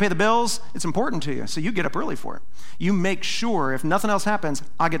can't pay the bills. It's important to you, so you get up early for it. You make sure if nothing else happens,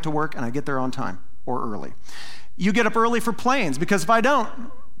 I get to work and I get there on time or early. You get up early for planes, because if I don't,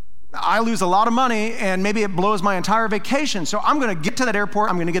 I lose a lot of money and maybe it blows my entire vacation. So I'm going to get to that airport.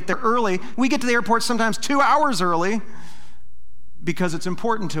 I'm going to get there early. We get to the airport sometimes 2 hours early because it's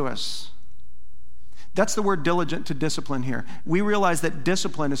important to us. That's the word diligent to discipline here. We realize that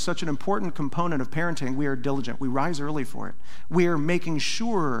discipline is such an important component of parenting. We are diligent. We rise early for it. We are making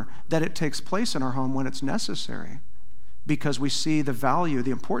sure that it takes place in our home when it's necessary, because we see the value,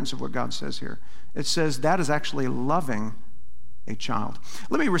 the importance of what God says here. It says that is actually loving a child.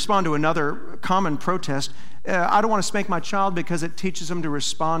 Let me respond to another common protest. I don't want to spank my child because it teaches them to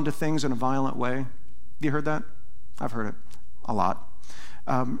respond to things in a violent way. Have you heard that? I've heard it a lot.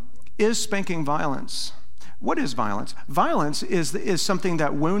 Is spanking violence? What is violence? Violence is something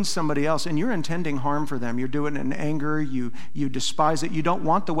that wounds somebody else, and you're intending harm for them. You're doing it in anger. You despise it. You don't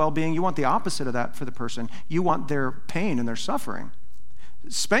want the well-being. You want the opposite of that for the person. You want their pain and their suffering.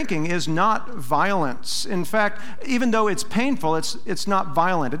 Spanking is not violence. In fact, even though it's painful, it's not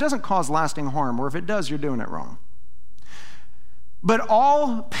violent. It doesn't cause lasting harm, or if it does, you're doing it wrong. But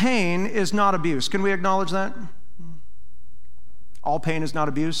all pain is not abuse. Can we acknowledge that? All pain is not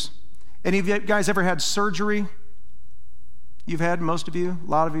abuse. Any of you guys ever had surgery? You've had, most of you, a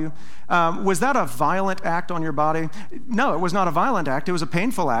lot of you. Was that a violent act on your body? No, it was not a violent act. It was a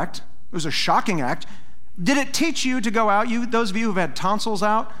painful act. It was a shocking act. Did it teach you to go out? Those of you who've had tonsils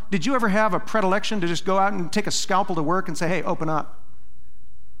out, did you ever have a predilection to just go out and take a scalpel to work and say, hey, open up?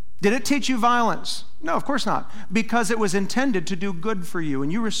 Did it teach you violence? No, of course not, because it was intended to do good for you,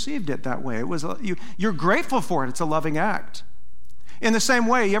 and you received it that way. You're grateful for it. It's a loving act. In the same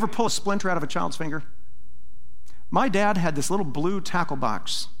way, you ever pull a splinter out of a child's finger? My dad had this little blue tackle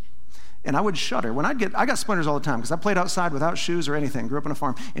box, and I would shudder. I got splinters all the time because I played outside without shoes or anything, grew up on a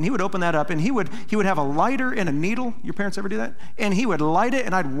farm, and he would open that up, and he would have a lighter and a needle. Your parents ever do that? And he would light it,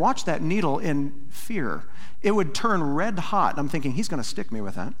 and I'd watch that needle in fear. It would turn red hot, and I'm thinking, he's going to stick me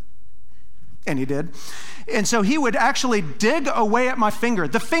with that. And he did. And so he would actually dig away at my finger,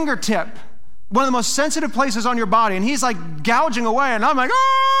 the fingertip, one of the most sensitive places on your body, and he's like gouging away, and I'm like,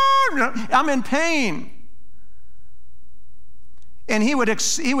 oh, I'm in pain. And he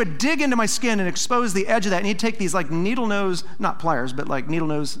would dig into my skin and expose the edge of that, and he'd take these like needle nose, not pliers, but like needle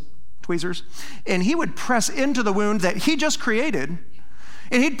nose tweezers, and he would press into the wound that he just created,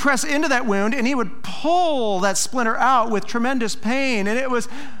 and he'd press into that wound, and he would pull that splinter out with tremendous pain, and it was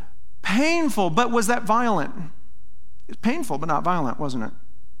painful, but was that violent? It was painful, but not violent, wasn't it?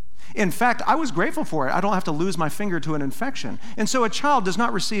 In fact, I was grateful for it. I don't have to lose my finger to an infection. And so a child does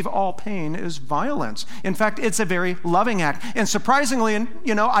not receive all pain as violence. In fact, it's a very loving act. And surprisingly,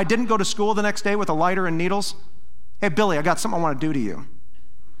 I didn't go to school the next day with a lighter and needles. Hey, Billy, I got something I want to do to you.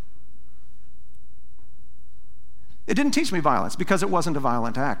 It didn't teach me violence because it wasn't a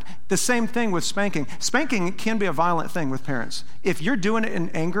violent act. The same thing with spanking. Spanking can be a violent thing with parents. If you're doing it in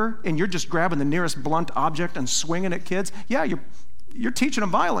anger and you're just grabbing the nearest blunt object and swinging at kids, yeah, you're teaching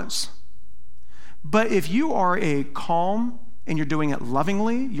them violence. But if you are a calm and you're doing it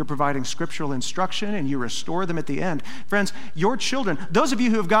lovingly, you're providing scriptural instruction and you restore them at the end. Friends, your children, those of you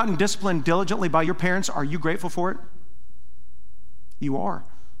who have gotten disciplined diligently by your parents, are you grateful for it? You are.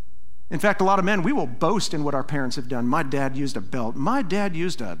 In fact, a lot of men, we will boast in what our parents have done. My dad used a belt. My dad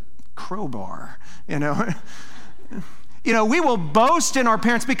used a crowbar, We will boast in our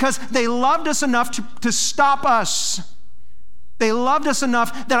parents because they loved us enough to stop us. They loved us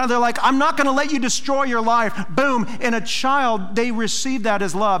enough that they're like, I'm not going to let you destroy your life. Boom. And a child, they receive that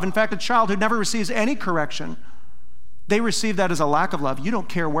as love. In fact, a child who never receives any correction, They receive that as a lack of love. You don't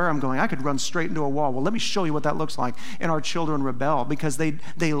care where I'm going. I could run straight into a wall. Well, let me show you what that looks like. And our children rebel because they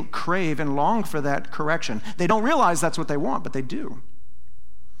crave and long for that correction. They don't realize that's what they want, but they do.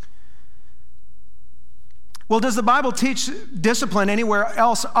 Well, does the Bible teach discipline anywhere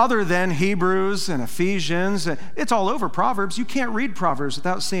else other than Hebrews and Ephesians? It's all over Proverbs. You can't read Proverbs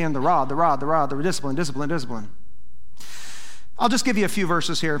without seeing the rod, the discipline. I'll just give you a few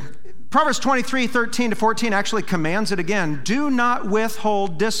verses here. Proverbs 23:13-14 actually commands it again. Do not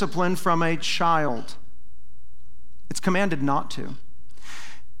withhold discipline from a child. It's commanded not to.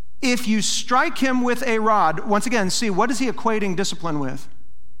 If you strike him with a rod, once again, see, what is he equating discipline with?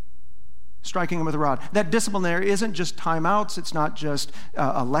 Striking him with a rod. That discipline there isn't just timeouts. It's not just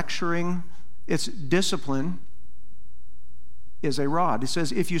a lecturing. It's discipline is a rod. He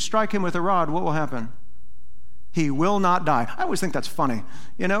says, if you strike him with a rod, what will happen? He will not die. I always think that's funny.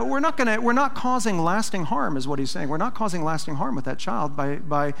 You know, we're not causing lasting harm, is what he's saying. We're not causing lasting harm with that child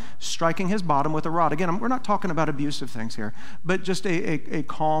by striking his bottom with a rod. Again, we're not talking about abusive things here, but just a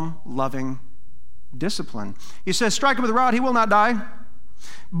calm, loving discipline. He says, strike him with a rod, he will not die.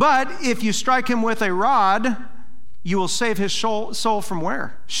 But if you strike him with a rod, you will save his soul from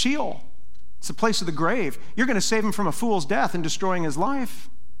where? Sheol. It's the place of the grave. You're going to save him from a fool's death and destroying his life.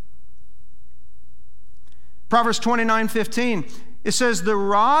 Proverbs 29:15, it says, the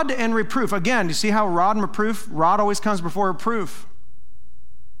rod and reproof. Again, you see how rod and reproof? Rod always comes before reproof.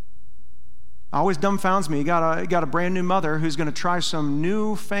 Always dumbfounds me. You got a brand new mother who's going to try some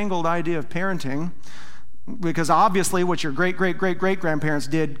newfangled idea of parenting, because obviously what your great-great-great-great-grandparents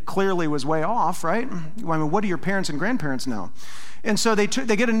did clearly was way off, right? I mean, what do your parents and grandparents know? And so they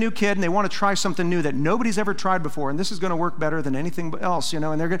get a new kid and they want to try something new that nobody's ever tried before, and this is going to work better than anything else, you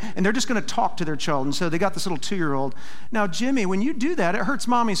know, and they're just going to talk to their child. And so they got this little 2-year-old. Now, Jimmy, when you do that, it hurts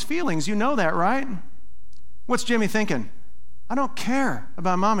mommy's feelings. You know that, right? What's Jimmy thinking? I don't care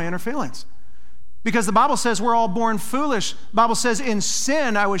about mommy and her feelings. Because the Bible says we're all born foolish. The Bible says in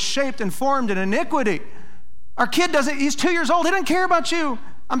sin I was shaped and formed in iniquity. Our kid he's 2 years old. He doesn't care about you.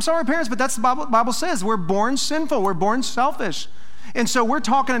 I'm sorry, parents, but that's the Bible says. We're born sinful. We're born selfish. And so we're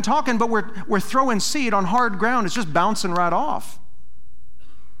talking and talking, but we're throwing seed on hard ground. It's just bouncing right off.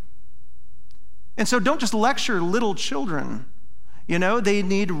 And so don't just lecture little children. You know, they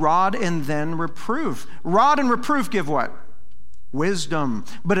need rod and then reproof. Rod and reproof give what? Wisdom.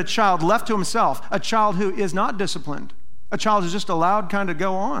 But a child left to himself, a child who is not disciplined, a child who's just allowed kind of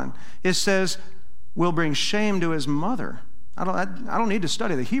go on, it says, will bring shame to his mother. I don't need to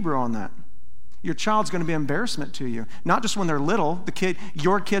study the Hebrew on that. Your child's going to be embarrassment to you. Not just when they're little.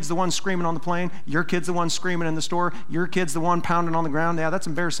 Your kid's the one screaming on the plane. Your kid's the one screaming in the store. Your kid's the one pounding on the ground. Yeah, that's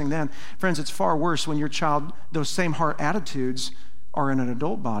embarrassing then. Friends, it's far worse when your child, those same heart attitudes are in an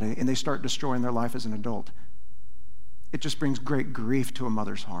adult body and they start destroying their life as an adult. It just brings great grief to a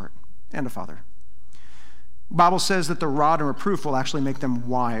mother's heart and a father. The Bible says that the rod and reproof will actually make them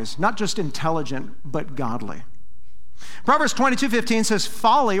wise, not just intelligent, but godly. Proverbs 22:15 says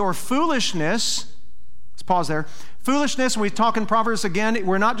folly or foolishness. Let's pause there. Foolishness, when we talk in Proverbs again,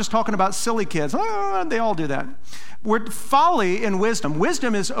 we're not just talking about silly kids. They all do that. We're folly in wisdom.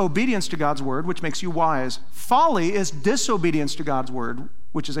 Wisdom is obedience to God's word, which makes you wise. Folly is disobedience to God's word,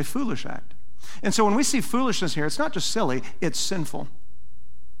 which is a foolish act. And so when we see foolishness here, it's not just silly, it's sinful.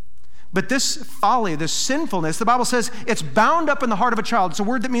 But this folly, this sinfulness, the Bible says it's bound up in the heart of a child. It's a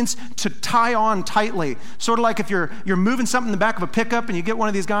word that means to tie on tightly. Sort of like if you're moving something in the back of a pickup and you get one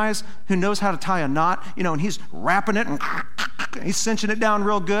of these guys who knows how to tie a knot, you know, and he's wrapping it and he's cinching it down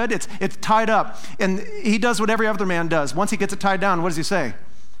real good. It's tied up. And he does what every other man does. Once he gets it tied down, what does he say?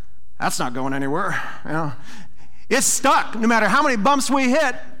 That's not going anywhere. You know, it's stuck. No matter how many bumps we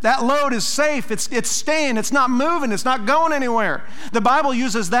hit, that load is safe. It's staying. It's not moving. It's not going anywhere. The Bible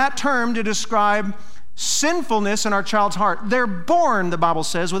uses that term to describe sinfulness in our child's heart. They're born, the Bible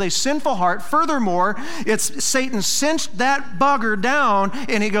says, with a sinful heart. Furthermore, it's Satan cinched that bugger down,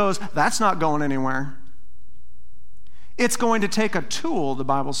 and he goes, that's not going anywhere. It's going to take a tool, the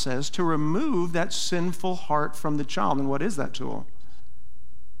Bible says, to remove that sinful heart from the child. And what is that tool?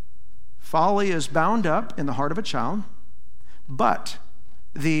 Folly is bound up in the heart of a child, but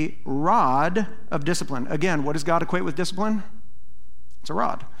the rod of discipline, again, what does God equate with discipline? It's a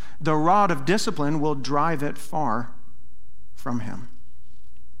rod. The rod of discipline will drive it far from him.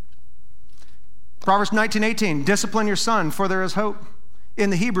 Proverbs 19:18, discipline your son, for there is hope.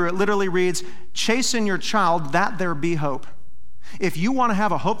 In the Hebrew, it literally reads, chasten your child that there be hope. If you want to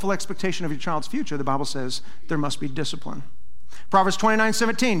have a hopeful expectation of your child's future, the Bible says there must be discipline. Proverbs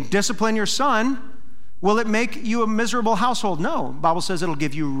 29:17, discipline your son Will it make you a miserable household? No. The Bible says it'll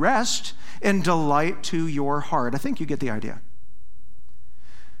give you rest and delight to your heart. I think you get the idea.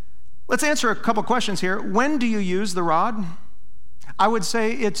 Let's answer a couple questions here. When do you use the rod? I would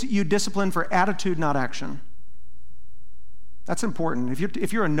say it's you discipline for attitude, not action. That's important.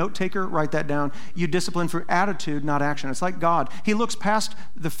 If you're a note taker, write that down. You discipline for attitude, not action. It's like God. He looks past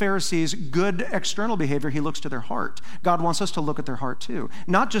the Pharisees' good external behavior. He looks to their heart. God wants us to look at their heart too.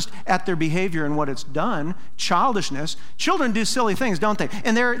 Not just at their behavior and what it's done. Childishness. Children do silly things, don't they?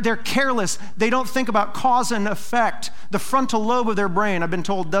 And they're careless. They don't think about cause and effect. The frontal lobe of their brain, I've been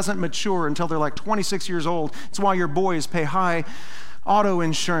told, doesn't mature until they're like 26 years old. It's why your boys pay high auto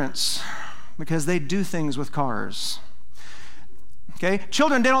insurance, because they do things with cars. Okay?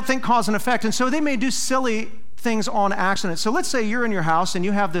 Children, they don't think cause and effect, and so they may do silly things on accident. So let's say you're in your house and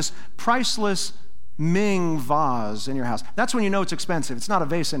you have this priceless Ming vase in your house. That's when you know it's expensive. It's not a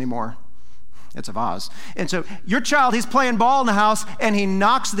vase anymore. It's a vase. And so your child, he's playing ball in the house and he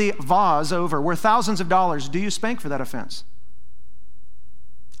knocks the vase over worth thousands of dollars. Do you spank for that offense?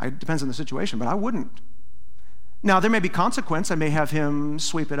 It depends on the situation, but I wouldn't. Now, there may be consequence. I may have him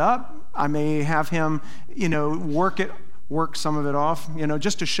sweep it up. I may have him, work some of it off,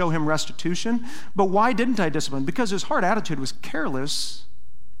 just to show him restitution. But why didn't I discipline? Because his heart attitude was careless,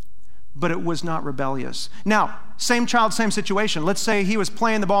 but it was not rebellious. Now, same child, same situation. Let's say he was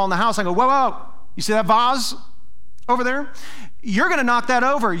playing the ball in the house. I go, whoa, you see that vase over there? You're going to knock that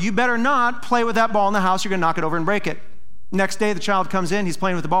over. You better not play with that ball in the house. You're going to knock it over and break it. Next day, the child comes in. He's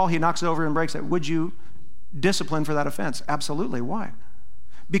playing with the ball. He knocks it over and breaks it. Would you discipline for that offense? Absolutely. Why?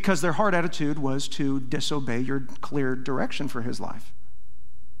 Because their heart attitude was to disobey your clear direction for his life.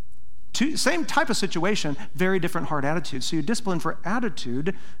 Same type of situation, very different heart attitude. So you discipline for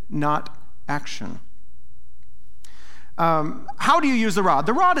attitude, not action. How do you use the rod?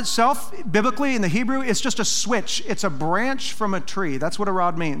 The rod itself, biblically in the Hebrew, it's just a switch. It's a branch from a tree. That's what a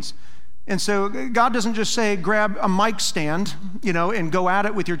rod means. And so God doesn't just say, grab a mic stand, and go at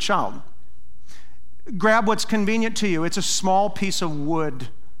it with your child. Grab what's convenient to you. It's a small piece of wood.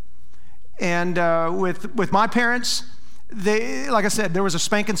 And with my parents, like I said, there was a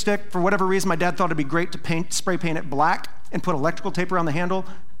spanking stick. For whatever reason, my dad thought it'd be great to spray paint it black and put electrical tape around the handle.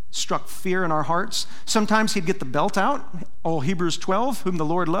 Struck fear in our hearts. Sometimes he'd get the belt out. Hebrews 12, whom the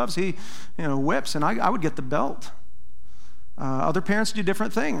Lord loves, he whips, and I would get the belt. Other parents do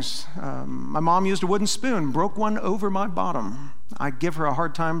different things. My mom used a wooden spoon, broke one over my bottom. I give her a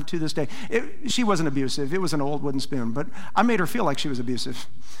hard time to this day. She wasn't abusive. It was an old wooden spoon, but I made her feel like she was abusive.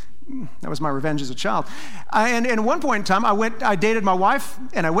 That was my revenge as a child. And at one point in time, I dated my wife,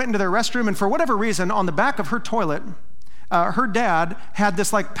 and I went into their restroom, and for whatever reason, on the back of her toilet, her dad had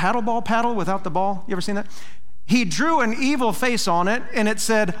this like paddle without the ball. You ever seen that? He drew an evil face on it, and it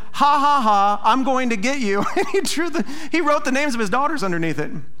said, ha, ha, ha, I'm going to get you. And he wrote the names of his daughters underneath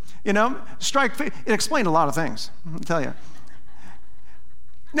it. Strike. It explained a lot of things, I'll tell you.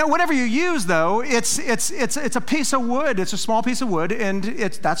 Now, whatever you use, though, it's a piece of wood. It's a small piece of wood, and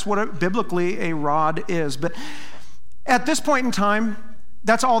that's what biblically a rod is. But at this point in time,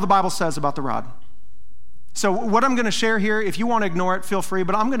 that's all the Bible says about the rod. So what I'm going to share here, if you want to ignore it, feel free,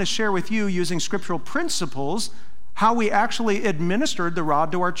 but I'm going to share with you using scriptural principles how we actually administered the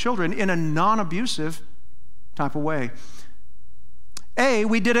rod to our children in a non-abusive type of way.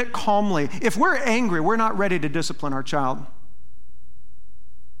 We did it calmly. If we're angry, we're not ready to discipline our child.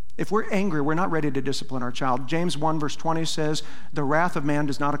 If we're angry, we're not ready to discipline our child. James 1 verse 20 says, the wrath of man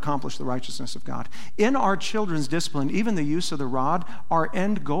does not accomplish the righteousness of God. In our children's discipline, even the use of the rod, our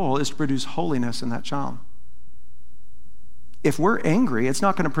end goal is to produce holiness in that child. If we're angry, it's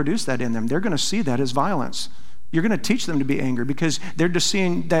not going to produce that in them. They're going to see that as violence. You're going to teach them to be angry because they're just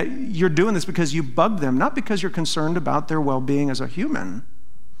seeing that you're doing this because you bug them, not because you're concerned about their well-being as a human.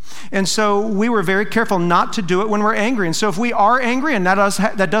 And so we were very careful not to do it when we're angry. And so if we are angry, and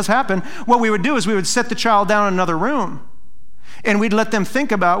that does happen, what we would do is we would set the child down in another room, and we'd let them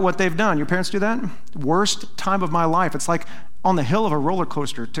think about what they've done. Your parents do that? Worst time of my life. It's like on the hill of a roller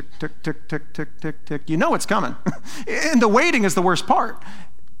coaster. Tick, tick, tick, tick, tick, tick, tick. You know it's coming. And the waiting is the worst part.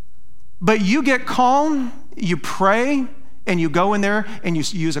 But you get calm, you pray, and you go in there and you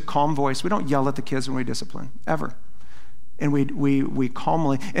use a calm voice. We don't yell at the kids when we discipline, ever. And we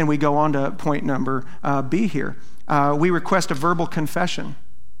calmly, and we go on to point number B here. We request a verbal confession.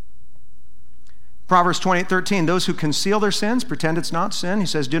 Proverbs 28:13, those who conceal their sins, pretend it's not sin. He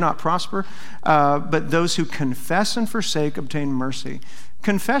says, do not prosper. But those who confess and forsake obtain mercy.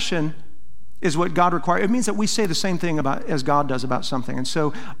 Confession is what God requires. It means that we say the same thing as God does about something. And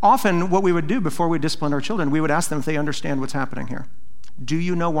so often what we would do before we discipline our children, we would ask them if they understand what's happening here. Do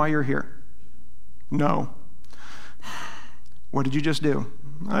you know why you're here? No. What did you just do?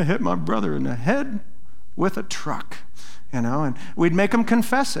 I hit my brother in the head with a truck, and we'd make him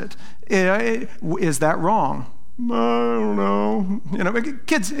confess it. Is that wrong? I don't know.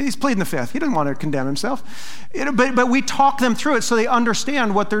 Kids, he's pleading the fifth. He doesn't want to condemn himself. But we talk them through it so they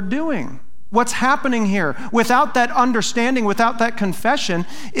understand what they're doing. What's happening here? Without that understanding, without that confession,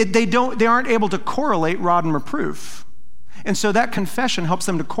 they aren't able to correlate rod and reproof. And so that confession helps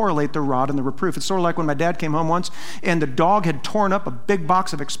them to correlate the rod and the reproof. It's sort of like when my dad came home once and the dog had torn up a big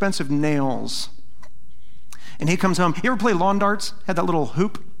box of expensive nails. And he comes home. You ever play lawn darts? Had that little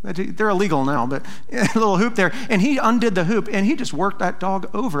hoop? They're illegal now, but a little hoop there. And he undid the hoop and he just worked that dog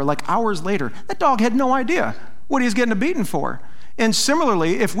over like hours later. That dog had no idea what he was getting a beating for. And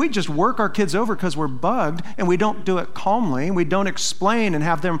similarly, if we just work our kids over because we're bugged and we don't do it calmly, we don't explain and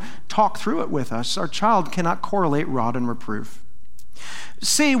have them talk through it with us, our child cannot correlate rod and reproof.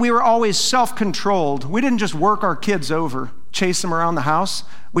 See, we were always self-controlled. We didn't just work our kids over, chase them around the house.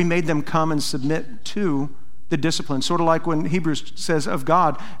 We made them come and submit to the discipline. Sort of like when Hebrews says of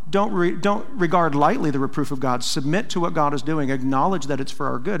God, don't regard lightly the reproof of God. Submit to what God is doing. Acknowledge that it's for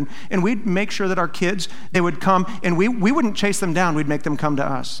our good. And we'd make sure that our kids, they would come, and we wouldn't chase them down. We'd make them come to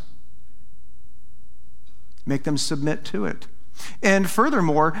us. Make them submit to it. And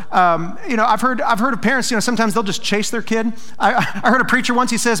furthermore, I've heard of parents, sometimes they'll just chase their kid. I heard a preacher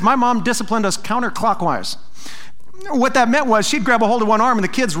once, he says, my mom disciplined us counterclockwise. What that meant was she'd grab a hold of one arm and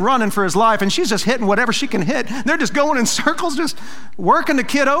the kid's running for his life and she's just hitting whatever she can hit. They're just going in circles, just working the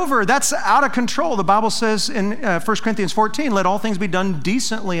kid over. That's out of control. The Bible says in 1 Corinthians 14, let all things be done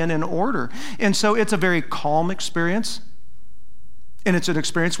decently and in order. And so it's a very calm experience. And it's an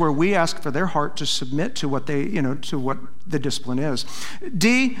experience where we ask for their heart to submit to what to what the discipline is.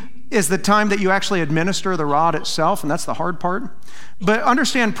 D is the time that you actually administer the rod itself, and that's the hard part. But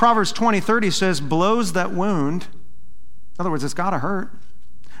understand Proverbs 20:30 says, blows that wound. In other words, it's got to hurt.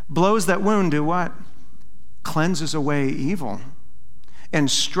 Blows that wound do what? Cleanses away evil.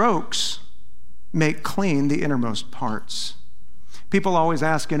 And strokes make clean the innermost parts. People always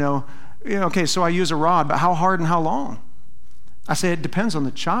ask, okay, so I use a rod, but how hard and how long? I say it depends on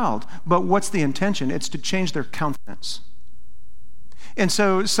the child, but what's the intention? It's to change their countenance. And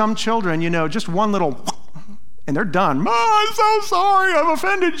so some children, just one little, and they're done. I'm so sorry, I've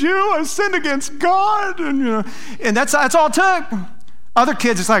offended you, I sinned against God, and that's all it took. Other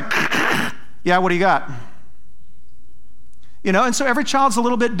kids, it's like, yeah, what do you got? And so every child's a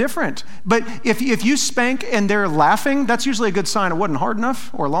little bit different. But if you spank and they're laughing, that's usually a good sign it wasn't hard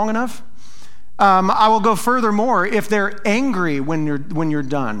enough or long enough. I will go furthermore. If they're angry when you're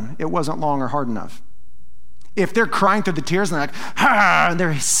done, it wasn't long or hard enough. If they're crying through the tears and they're like, and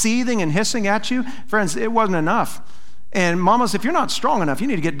they're seething and hissing at you, friends, it wasn't enough. And mamas, if you're not strong enough, you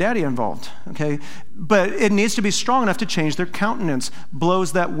need to get daddy involved, okay? But it needs to be strong enough to change their countenance,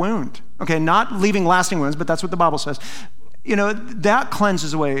 blows that wound, okay? Not leaving lasting wounds, but that's what the Bible says. That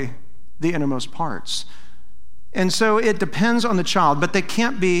cleanses away the innermost parts. And so it depends on the child, but you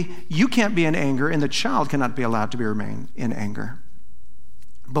can't be in anger, and the child cannot be allowed to remain in anger.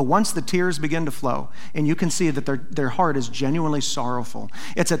 But once the tears begin to flow, and you can see that their heart is genuinely sorrowful,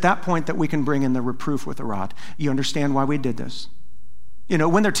 it's at that point that we can bring in the reproof with the rod. You understand why we did this?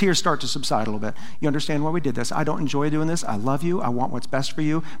 When their tears start to subside a little bit, you understand why we did this. I don't enjoy doing this. I love you. I want what's best for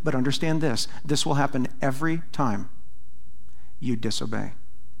you. But understand this. This will happen every time you disobey.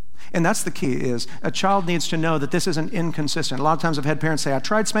 And that's the key, is a child needs to know that this isn't inconsistent. A lot of times I've had parents say, I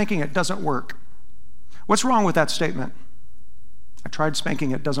tried spanking, it doesn't work. What's wrong with that statement? I tried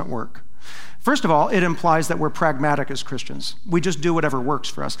spanking, it doesn't work. First of all, it implies that we're pragmatic as Christians. We just do whatever works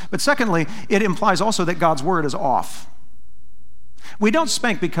for us. But secondly, it implies also that God's word is off. We don't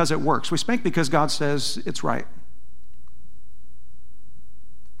spank because it works. We spank because God says it's right.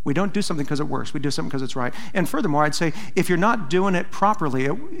 We don't do something because it works. We do something because it's right. And furthermore, I'd say if you're not doing it properly,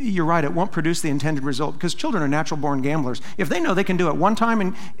 you're right, it won't produce the intended result, because children are natural-born gamblers. If they know they can do it one time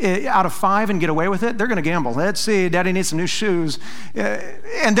and out of 5 and get away with it, they're going to gamble. Let's see, Daddy needs some new shoes.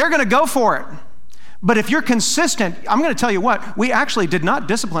 And they're going to go for it. But if you're consistent, I'm going to tell you what, we actually did not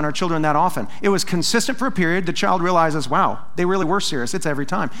discipline our children that often. It was consistent for a period. The child realizes, wow, they really were serious. It's every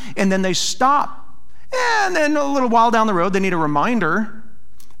time. And then they stop. And then a little while down the road, they need a reminder.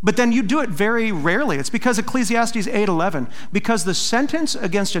 But then you do it very rarely. It's because Ecclesiastes 8:11, because the sentence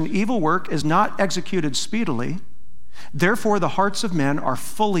against an evil work is not executed speedily, therefore the hearts of men are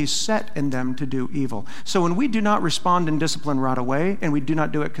fully set in them to do evil. So when we do not respond in discipline right away, and we do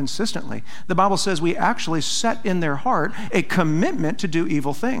not do it consistently, the Bible says we actually set in their heart a commitment to do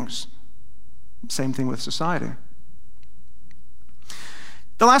evil things. Same thing with society.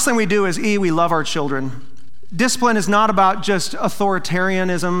 The last thing we do is we love our children. Discipline is not about just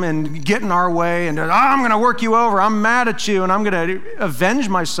authoritarianism and getting our way and I'm going to work you over, I'm mad at you, and I'm going to avenge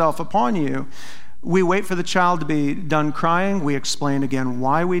myself upon you. We wait for the child to be done crying. We explain again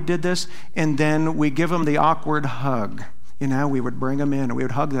why we did this, and then we give them the awkward hug. We would bring them in and we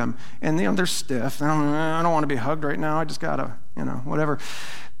would hug them. And, they're stiff. I don't want to be hugged right now. I just got to, whatever.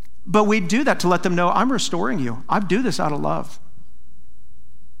 But we do that to let them know, I'm restoring you. I do this out of love.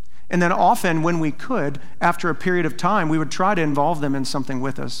 And then often when we could, after a period of time, we would try to involve them in something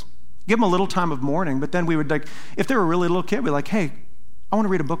with us. Give them a little time of mourning, but then we would if they were a really little kid, we'd be like, hey, I want to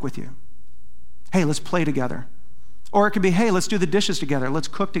read a book with you. Hey, let's play together. Or it could be, hey, let's do the dishes together. Let's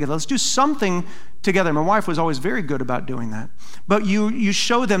cook together. Let's do something together. My wife was always very good about doing that. But you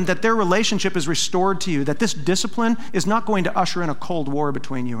show them that their relationship is restored to you, that this discipline is not going to usher in a cold war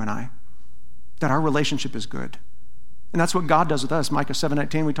between you and I, that our relationship is good. And that's what God does with us. Micah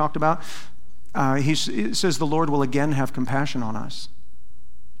 7:19 we talked about. He says the Lord will again have compassion on us.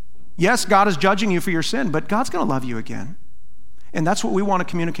 Yes, God is judging you for your sin, but God's going to love you again. And that's what we want to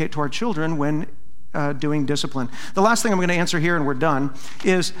communicate to our children when doing discipline. The last thing I'm going to answer here, and we're done,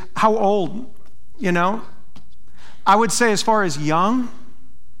 is how old, I would say as far as young,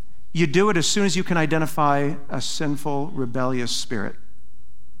 you do it as soon as you can identify a sinful, rebellious spirit.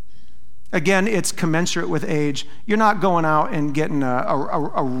 Again, it's commensurate with age. You're not going out and getting a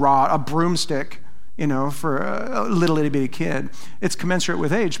rod, a broomstick, for a little itty bitty kid. It's commensurate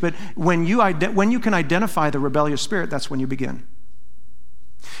with age. But when you can identify the rebellious spirit, that's when you begin.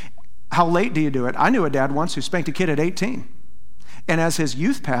 How late do you do it? I knew a dad once who spanked a kid at 18. And as his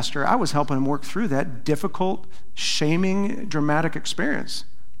youth pastor, I was helping him work through that difficult, shaming, dramatic experience.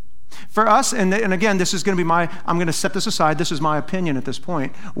 For us, and again, this is going to be I'm going to set this aside. This is my opinion at this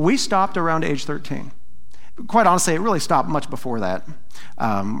point. We stopped around age 13. Quite honestly, it really stopped much before that.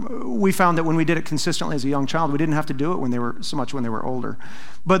 We found that when we did it consistently as a young child, we didn't have to do it when they were older.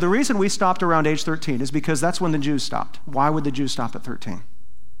 But the reason we stopped around age 13 is because that's when the Jews stopped. Why would the Jews stop at 13?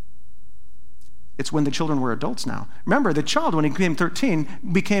 It's when the children were adults now. Remember, the child, when he became 13,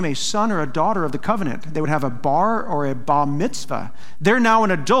 became a son or a daughter of the covenant. They would have a bar or a bar mitzvah. They're now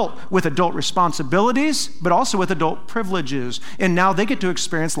an adult with adult responsibilities, but also with adult privileges. And now they get to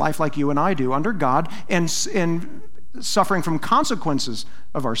experience life like you and I do under God and suffering from consequences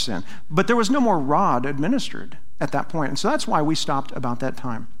of our sin. But there was no more rod administered at that point. And so that's why we stopped about that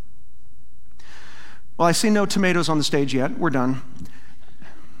time. Well, I see no tomatoes on the stage yet. We're done.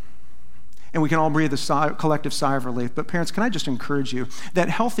 And we can all breathe a collective sigh of relief. But parents, can I just encourage you that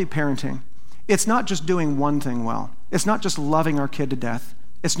healthy parenting, it's not just doing one thing well. It's not just loving our kid to death.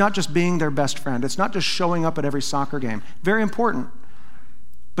 It's not just being their best friend. It's not just showing up at every soccer game. Very important.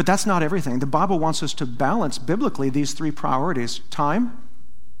 But that's not everything. The Bible wants us to balance biblically these three priorities. Time,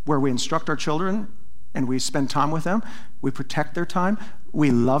 where we instruct our children and we spend time with them. We protect their time.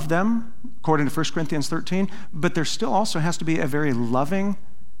 We love them, according to 1 Corinthians 13. But there still also has to be a very loving,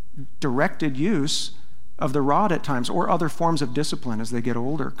 directed use of the rod at times, or other forms of discipline as they get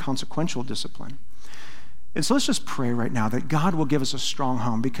older, consequential discipline. And so let's just pray right now that God will give us a strong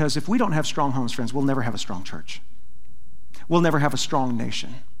home, because if we don't have strong homes, friends, we'll never have a strong church. We'll never have a strong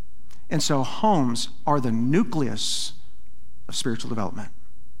nation. And so homes are the nucleus of spiritual development.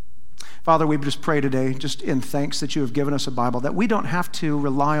 Father, we just pray today, just in thanks that you have given us a Bible, that we don't have to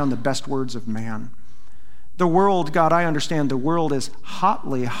rely on the best words of man. The world, God, I understand the world is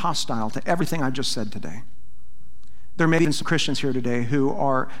hotly hostile to everything I just said today. There may be some Christians here today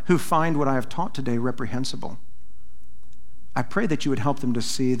who find what I have taught today reprehensible. I pray that you would help them to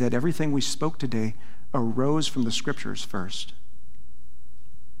see that everything we spoke today arose from the Scriptures first.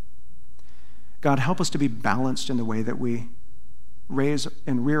 God, help us to be balanced in the way that we raise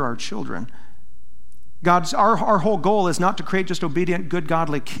and rear our children. God, our whole goal is not to create just obedient, good,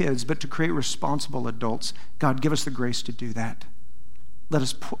 godly kids, but to create responsible adults. God, give us the grace to do that. Let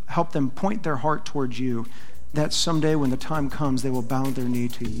us help them point their heart towards you, that someday when the time comes, they will bow their knee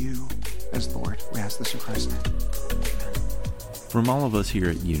to you as Lord. We ask this in Christ's name. Amen. From all of us here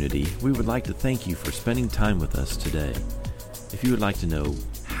at Unity, we would like to thank you for spending time with us today. If you would like to know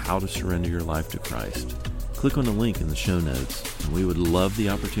how to surrender your life to Christ, click on the link in the show notes, and we would love the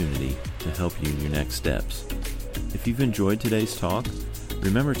opportunity to help you in your next steps. If you've enjoyed today's talk,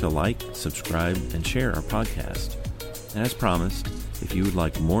 remember to like, subscribe, and share our podcast. And as promised, if you would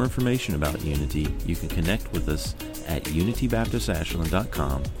like more information about Unity, you can connect with us at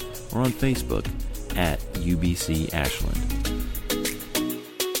unitybaptistashland.com or on Facebook at UBC Ashland.